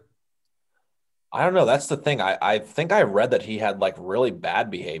behavior? I don't know. That's the thing. I think I read that he had like really bad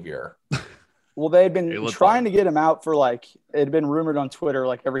behavior. Well, they had It been looked trying like- to get him out for like it had been rumored on Twitter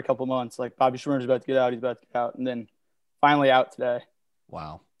like every couple months, like Bobby Shmurda's about to get out, he's about to get out, and then finally out today.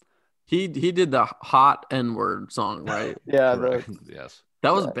 Wow. He did the hot N-word song, right? Yeah, Correct. Yes.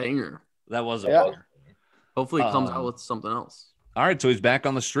 That was a banger. That was a Yeah. banger. Hopefully, he comes out with something else. All right, so he's back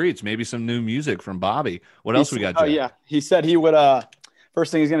on the streets. Maybe some new music from Bobby. What else we got, Oh Jack? yeah, he said he would.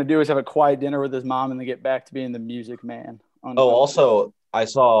 First thing he's gonna do is have a quiet dinner with his mom and then get back to being the music man. Oh, also, I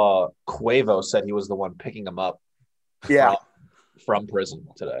saw Quavo said he was the one picking him up yeah. from prison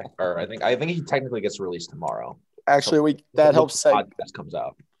today. Or I think he technically gets released tomorrow. Actually, that helps. Podcast comes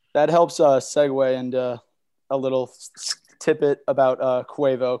out. That helps segue into a little tidbit about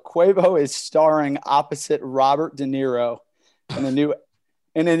Quavo. Quavo is starring opposite Robert De Niro in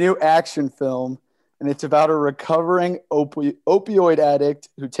a new action film, and it's about a recovering opioid addict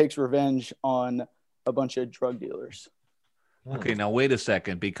who takes revenge on a bunch of drug dealers. Okay, now wait a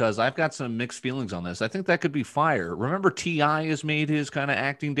second, because I've got some mixed feelings on this. I think that could be fire. Remember T.I. has made his kind of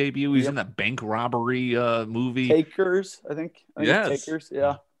acting debut. He's in that bank robbery movie. Takers, I think. Yes. Takers,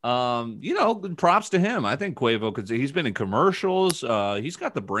 yeah. Props to him. I think Quavo, because he's been in commercials. He's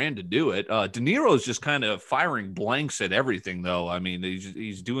got the brand to do it. De Niro's just kind of firing blanks at everything, though. I mean,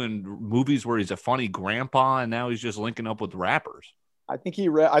 he's doing movies where he's a funny grandpa, and now he's just linking up with rappers. I think I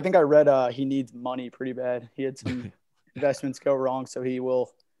read he needs money pretty bad. He had some investments go wrong, so he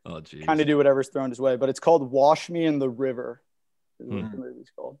will kind of do whatever's thrown his way. But it's called Wash Me in the River is what the movie's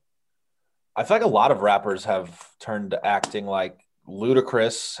called. I feel like a lot of rappers have turned to acting. Like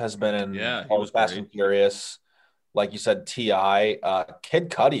Ludacris has been in all Fast and Furious. Like you said, T.I. Kid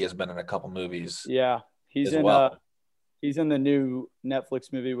Cudi has been in a couple movies. Yeah, he's in the new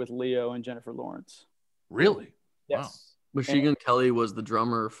Netflix movie with Leo and Jennifer Lawrence. Really? Yes. Wow. Machine Kelly was the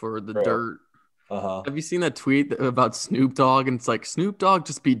drummer for The Dirt. Uh-huh. Have you seen that tweet about Snoop Dogg? And it's like, Snoop Dogg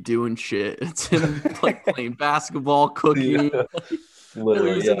just be doing shit. It's him like playing basketball, cooking. Yeah. Literally,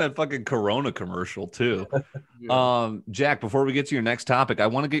 He was in that fucking Corona commercial too. Jack, before we get to your next topic, I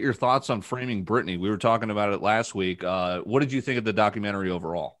want to get your thoughts on Framing Britney. We were talking about it last week. What did you think of the documentary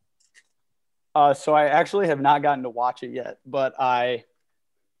overall? So I actually have not gotten to watch it yet, but I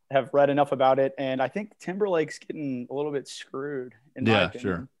have read enough about it, and I think Timberlake's getting a little bit screwed. In my opinion.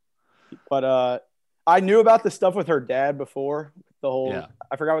 Sure. But I knew about the stuff with her dad before. The whole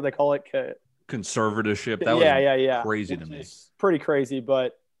I forgot what they call it. Conservatorship. That was crazy to me. Pretty crazy,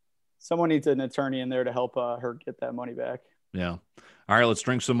 but someone needs an attorney in there to help her get that money back. Yeah. All right, let's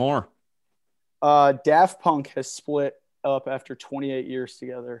drink some more. Daft Punk has split up after 28 years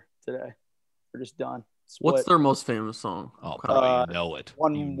together today. They're just done. Split. What's their most famous song? Oh, you know it.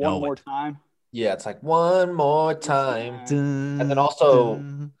 One more time. Yeah, it's like one more time. And then also,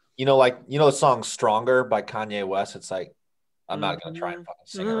 the song Stronger by Kanye West. It's like, I'm not going to try and fucking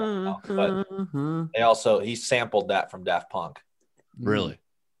sing it right now. But he sampled that from Daft Punk. Really?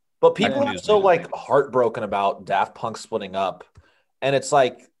 But people are so like heartbroken about Daft Punk splitting up. And it's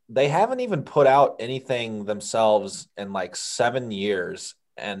like, they haven't even put out anything themselves in like 7 years.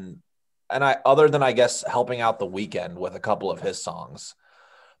 And other than, I guess, helping out The Weeknd with a couple of his songs.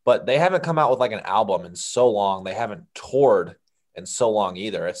 But they haven't come out with like an album in so long. They haven't toured in so long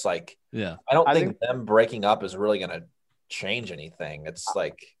either. It's like, I don't think them breaking up is really going to change anything. It's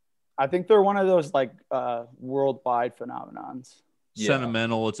like, I think they're one of those like worldwide phenomenons.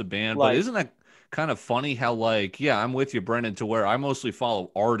 Sentimental. It's a band, but isn't that kind of funny how I'm with you, Brendan, to where I mostly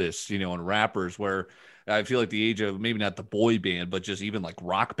follow artists, and rappers where I feel like the age of maybe not the boy band, but just even like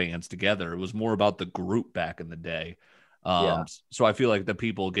rock bands together. It was more about the group back in the day. So I feel like the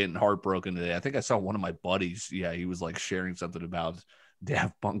people getting heartbroken today. I think I saw one of my buddies. Yeah, he was like sharing something about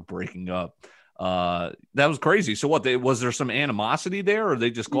Daft Punk breaking up. That was crazy. So was there some animosity there, or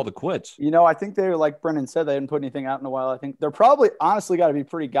they just called it quits? I think they, like Brendan said, they hadn't put anything out in a while. I think they're probably honestly got to be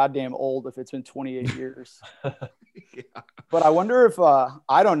pretty goddamn old if it's been 28 years. But I wonder if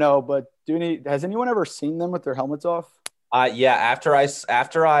I don't know, but has anyone ever seen them with their helmets off? After I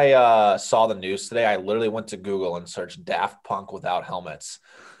saw the news today, I literally went to Google and searched Daft Punk without helmets.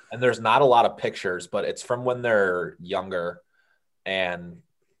 And there's not a lot of pictures, but it's from when they're younger. And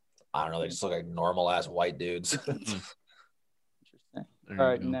I don't know, they just look like normal ass white dudes. Interesting. All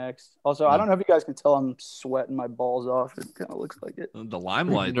right, next. Also, I don't know if you guys can tell I'm sweating my balls off. It kind of looks like it. The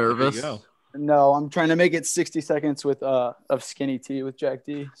limelight. Nervous. No, I'm trying to make it 60 seconds of skinny tea with Jack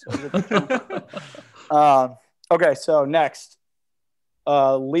D. Okay, so next.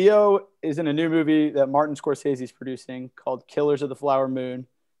 Leo is in a new movie that Martin Scorsese is producing called Killers of the Flower Moon.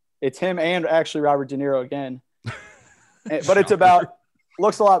 It's him and actually Robert De Niro again. But it's about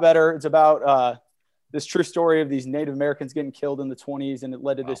looks a lot better. It's about this true story of these Native Americans getting killed in the 1920s, and it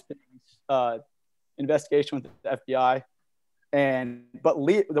led to this investigation with the FBI.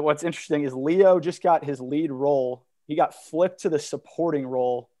 But what's interesting is Leo just got his lead role. He got flipped to the supporting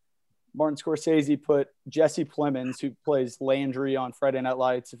role. Martin Scorsese put Jesse Plemons, who plays Landry on Friday Night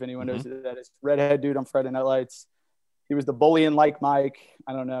Lights, if anyone knows who that is, redhead dude on Friday Night Lights. He was the bully in Like Mike.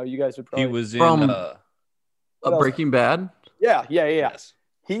 I don't know. You guys would probably. He was From in Breaking Bad. Yeah. Yes.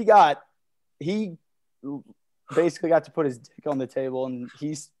 He basically got to put his dick on the table, and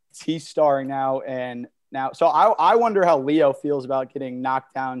he's starring now. So I wonder how Leo feels about getting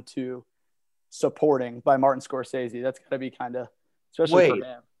knocked down to supporting by Martin Scorsese. That's got to be kind of, especially for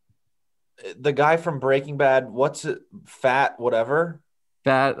him. The guy from Breaking Bad, what's it? Fat whatever?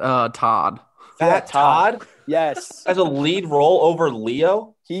 Todd. Fat Todd? Yes. As a lead role over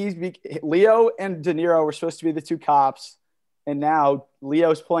Leo? Leo and De Niro were supposed to be the two cops, and now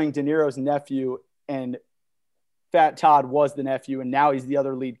Leo's playing De Niro's nephew, and Fat Todd was the nephew, and now he's the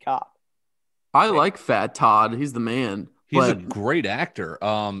other lead cop. I like Fat Todd. He's the man. He's a great actor.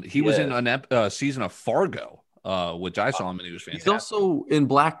 He was in a season of Fargo, which I saw him and he was fantastic. He's also in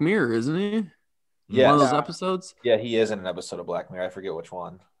Black Mirror, isn't he? Yeah. One of those episodes? Yeah, he is in an episode of Black Mirror. I forget which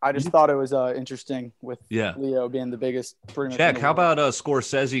one. I just thought it was interesting with Leo being the biggest. Jack, how about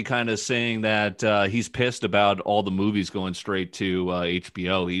Scorsese kind of saying that he's pissed about all the movies going straight to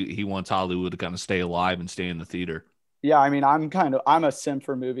HBO? He wants Hollywood to kind of stay alive and stay in the theater. Yeah, I mean, I'm a simp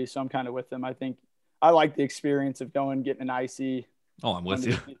for movies, so I'm kind of with them. I think I like the experience of getting an icy. Oh, I'm with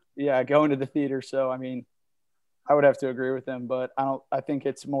you. Going to the theater. So, I mean, I would have to agree with them, but I think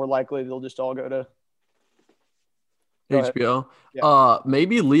it's more likely they'll just all go to HBO. Yeah.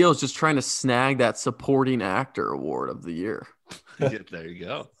 Maybe Leo's just trying to snag that supporting actor award of the year. There you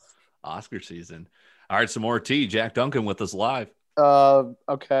go. Oscar season. All right, some more tea. Jack Duncan with us live.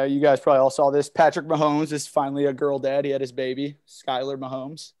 Okay, you guys probably all saw this. Patrick Mahomes is finally a girl dad. He had his baby, Skylar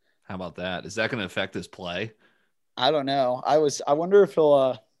Mahomes. How about that? Is that going to affect his play? I don't know. I wonder if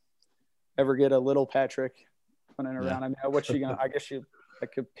he'll ever get a little Patrick running around. I mean, what's she gonna? I guess she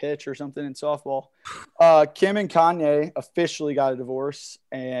could pitch or something in softball. Kim and Kanye officially got a divorce,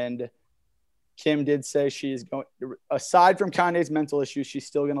 and Kim did say she is going. Aside from Kanye's mental issues, she's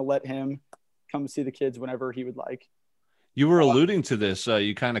still going to let him come see the kids whenever he would like. You were alluding to this.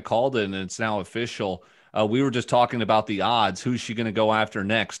 You kind of called it, and it's now official. We were just talking about the odds. Who's she going to go after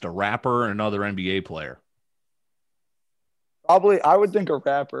next? A rapper or another NBA player? Probably, I would think a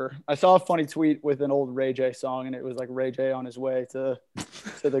rapper. I saw a funny tweet with an old Ray J song, and it was like Ray J on his way to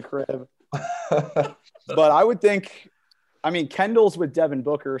the crib. But I would think, I mean, Kendall's with Devin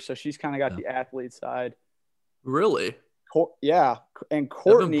Booker, so she's kind of got the athlete side. Really? Yeah, and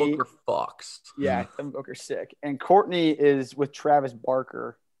Courtney. Devin Booker fucks. Yeah, Devin Booker's sick. And Courtney is with Travis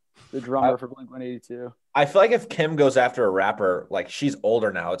Barker, the drummer for Blink-182. I feel like if Kim goes after a rapper, like she's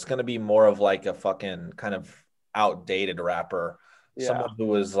older now, it's going to be more of like a fucking kind of outdated rapper. Yeah. Someone who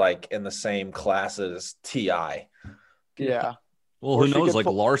was like in the same class as T.I. Yeah. Well, who knows? Like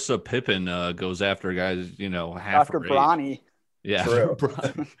Larsa Pippen goes after guys, half after Bronny. Yeah.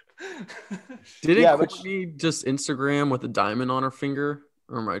 Didn't Courtney just Instagram with a diamond on her finger?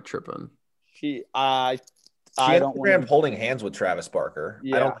 Or am I tripping? She Instagrammed holding hands with Travis Barker.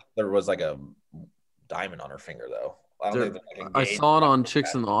 Yeah. I don't think there was like a diamond on her finger though. I saw it on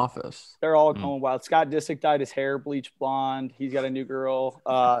Chicks in the Office. They're all going wild. Scott Disick dyed his hair bleach blonde. He's got a new girl.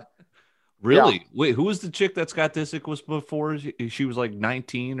 Really? Yeah. Wait, who was the chick that Scott Disick was before? She was like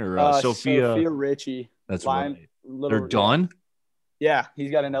 19 or Sophia Richie. That's right. They're done? Yeah,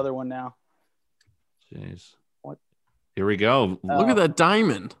 he's got another one now. Jeez. What? Here we go. Look at that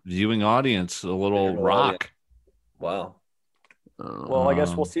diamond. Viewing audience, a little rock. Wow. Well, I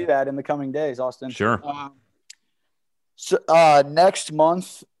guess we'll see that in the coming days, Austin. Sure. So next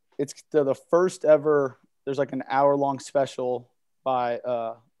month, it's the first ever. There's like an hour-long special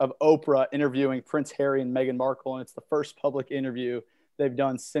of Oprah interviewing Prince Harry and Meghan Markle, and it's the first public interview they've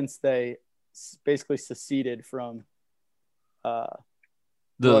done since they basically seceded from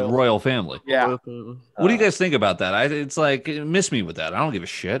the royal family. Yeah. What do you guys think about that? It's like, miss me with that. I don't give a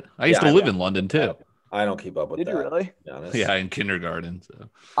shit. I used to live in London too. I don't keep up with that. Did you really? Yeah, in kindergarten. So.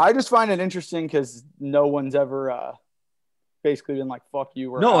 I just find it interesting because no one's ever basically been like, fuck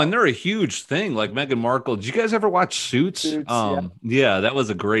you. And they're a huge thing. Like Meghan Markle. Did you guys ever watch Suits? Yeah, that was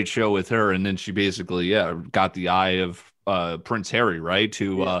a great show with her. And then she basically, got the eye of Prince Harry, right?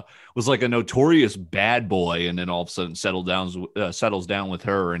 Who was like a notorious bad boy, and then all of a sudden settles down with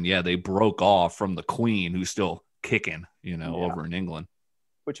her. And they broke off from the Queen, who's still kicking, over in England.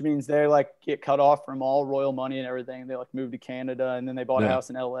 which means they like get cut off from all royal money and everything. They like moved to Canada and then they bought a house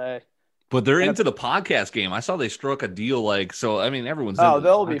in LA. But they're into the podcast game. I saw they struck a deal everyone's into the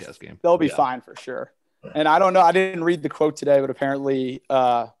podcast game. They'll be fine for sure. And I don't know. I didn't read the quote today, but apparently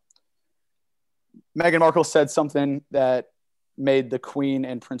Meghan Markle said something that made the Queen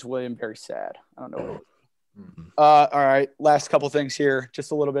and Prince William very sad. I don't know. All right. Last couple things here.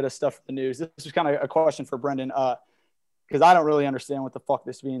 Just a little bit of stuff for the news. This is kind of a question for Brendan because I don't really understand what the fuck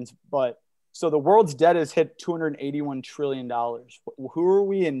this means. But so the world's debt has hit $281 trillion. Who are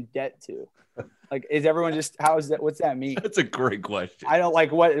we in debt to? Like, is everyone just, how is that? What's that mean? That's a great question. I don't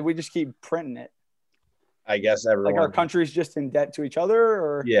like what we just keep printing it. I guess everyone. Like our country's just in debt to each other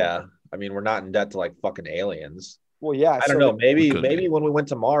or? Yeah. I mean, we're not in debt to like fucking aliens. Well, yeah. I don't know. Maybe when we went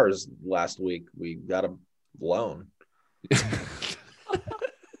to Mars last week, we got a loan.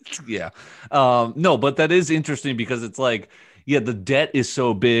 Yeah. No, but that is interesting because it's like, yeah, the debt is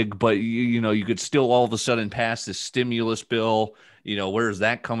so big, but you could still all of a sudden pass this stimulus bill. Where's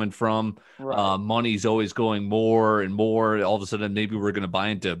that coming from? Right. Money's always going more and more. All of a sudden, maybe we're going to buy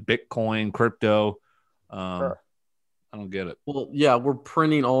into Bitcoin, crypto. Sure. I don't get it. Well, yeah, we're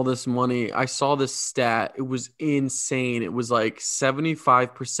printing all this money. I saw this stat. It was insane. It was like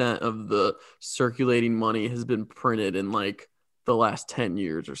 75% of the circulating money has been printed in like the last 10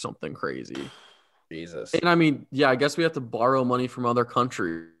 years or something crazy. Jesus. And I mean, yeah, I guess we have to borrow money from other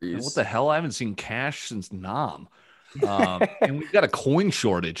countries. What the hell? I haven't seen cash since Nam. And we've got a coin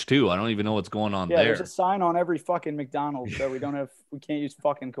shortage too. I don't even know what's going on there. There's a sign on every fucking McDonald's that we can't use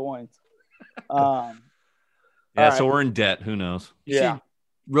fucking coins. Yeah, so we're in debt. Who knows? Yeah.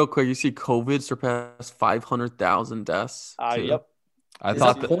 Real quick, you see COVID surpassed 500,000 deaths. Yep. I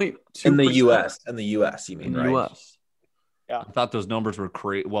thought that in the U.S. In the U.S. You mean in the right? U.S. Yeah. I thought those numbers were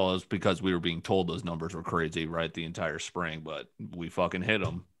crazy. Well, it was because we were being told those numbers were crazy, right? The entire spring, but we fucking hit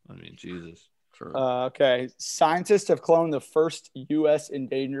them. I mean, Jesus. Sure. Okay. Scientists have cloned the first U.S.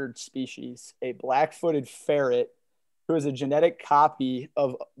 endangered species, a black-footed ferret, who is a genetic copy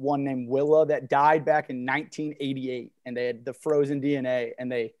of one named Willa that died back in 1988, and they had the frozen DNA,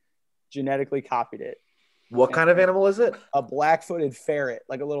 and they genetically copied it. What kind of animal is it? A black-footed ferret,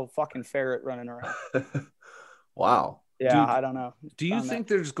 like a little fucking ferret running around. Wow. Yeah, Dude, I don't know. Do you think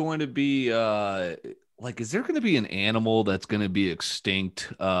there's going to be is there going to be an animal that's going to be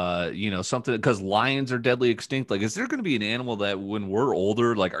extinct? Something because lions are deadly extinct. Like, is there going to be an animal that when we're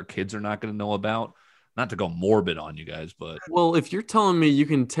older, like our kids are not going to know about? Not to go morbid on you guys, but well, if you're telling me you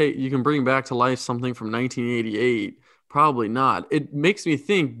can bring back to life something from 1988, probably not. It makes me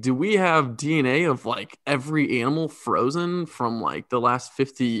think, do we have DNA of like every animal frozen from like the last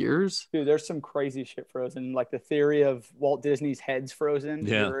 50 years? Dude, there's some crazy shit frozen, like the theory of Walt Disney's head's frozen.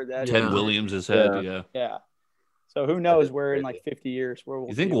 Yeah, Ted Williams' head. Yeah. So who knows where in like 50 years where we'll.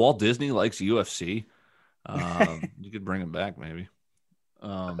 You think Walt Disney likes UFC? You could bring him back, maybe.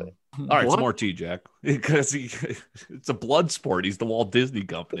 All right, some more T-Jack because it's a blood sport. He's the Walt Disney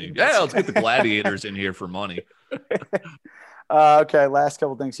Company. Yeah, let's get the gladiators in here for money. Okay, last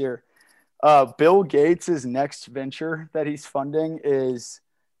couple things here. Bill Gates' next venture that he's funding is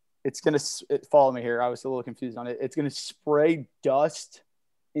follow me here. I was a little confused on it. It's going to spray dust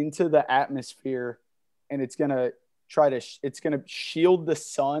into the atmosphere, and it's going to shield the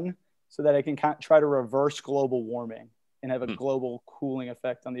sun so that it can try to reverse global warming and have a global cooling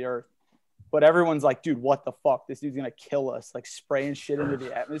effect on the earth. But everyone's like, dude, what the fuck? This dude's going to kill us, like spraying shit into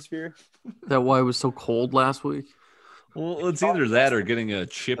the atmosphere. Is that why it was so cold last week? Well, it's either that or getting a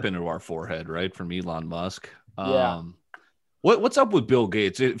chip into our forehead, right, from Elon Musk. Yeah. What's up with Bill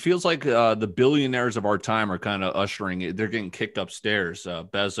Gates? It feels like the billionaires of our time are kind of ushering it. They're getting kicked upstairs.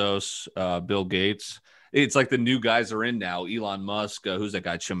 Bezos, Bill Gates. It's like the new guys are in now. Elon Musk, who's that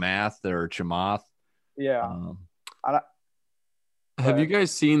guy? Chamath. Yeah. Have you guys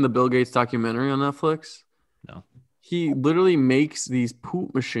seen the Bill Gates documentary on Netflix? No. He literally makes these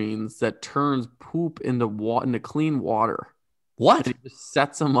poop machines that turns poop into clean water. What? And he just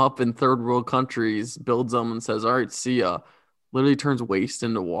sets them up in third world countries, builds them, and says, "All right, see ya." Literally turns waste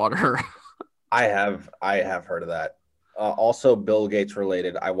into water. I have heard of that. Also, Bill Gates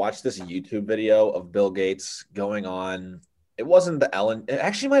related. I watched this YouTube video of Bill Gates going on. It wasn't the Ellen. It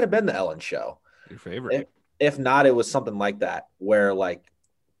actually might have been the Ellen show. Your favorite. If not, it was something like that, where like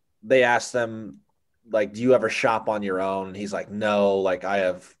they asked them, like, do you ever shop on your own? He's like, no, like I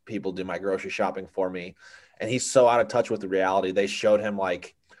have people do my grocery shopping for me. And he's so out of touch with the reality. They showed him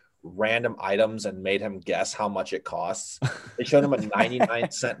like random items and made him guess how much it costs. They showed him a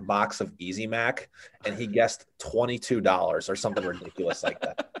 99-cent box of Easy Mac, and he guessed $22 or something ridiculous like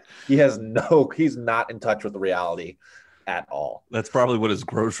that. He's not in touch with the reality at all. That's probably what his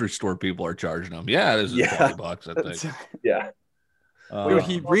grocery store people are charging him. Yeah, it is Yeah. $20, I think. Yeah. Dude,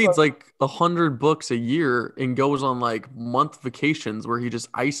 he reads like 100 books a year and goes on like month vacations where he just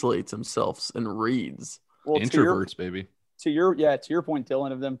isolates himself and reads. Well, Introverts, baby. to your point,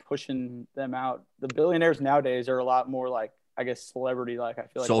 Dylan, of them pushing them out. The billionaires nowadays are a lot more like, I guess, celebrity. Like I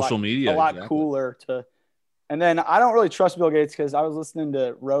feel like Social media, a lot exactly. cooler to. And then I don't really trust Bill Gates because I was listening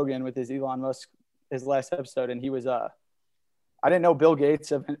to Rogan with his Elon Musk, his last episode, and he was I didn't know Bill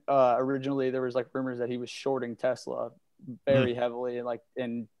Gates originally there was like rumors that he was shorting Tesla very heavily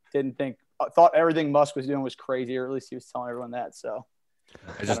and didn't think thought everything Musk was doing was crazy, or at least he was telling everyone that. So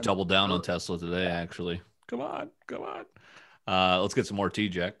I just doubled down on Tesla today, actually. Come on. Let's get some more tea,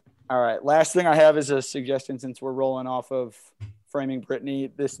 Jack. all right, last thing I have is a suggestion since we're rolling off of Framing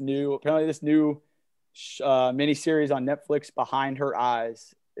Britney. This new miniseries on Netflix, Behind Her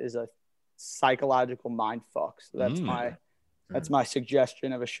Eyes, is a psychological mind fuck. So that's my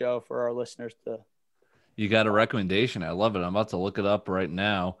suggestion of a show for our listeners to. You got a recommendation. I love it. I'm about to look it up right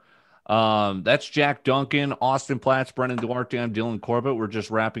now. That's Jack Duncan, Austin Platts, Brendan Duarte. I'm Dylan Corbett. We're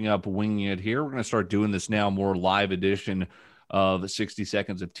just wrapping up Winging It here. We're going to start doing this now, more live edition of 60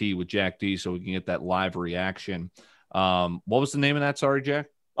 Seconds of Tea with Jack D, so we can get that live reaction. What was the name of that? Sorry, Jack?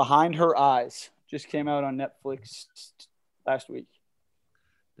 Behind Her Eyes. Just came out on Netflix last week.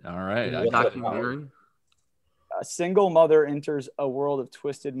 All right. Documentary. A single mother enters a world of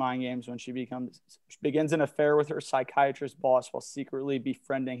twisted mind games when she begins an affair with her psychiatrist boss while secretly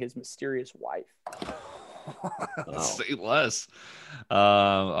befriending his mysterious wife. Say less.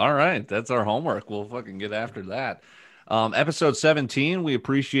 All right. That's our homework. We'll fucking get after that. Episode 17. We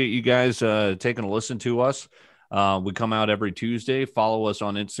appreciate you guys taking a listen to us. We come out every Tuesday. Follow us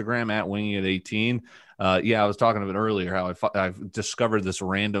on Instagram at Winging18. I was talking about earlier how I've discovered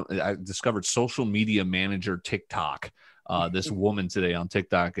I discovered social media manager TikTok. This woman today on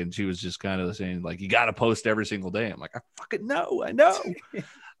TikTok, and she was just kind of saying, like, you got to post every single day. I'm like, I fucking know. I know.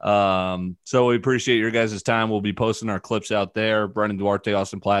 So we appreciate your guys' time. We'll be posting our clips out there. Brendan Duarte,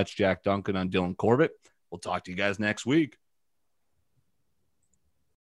 Austin Platts, Jack Duncan, on Dylan Corbett. We'll talk to you guys next week.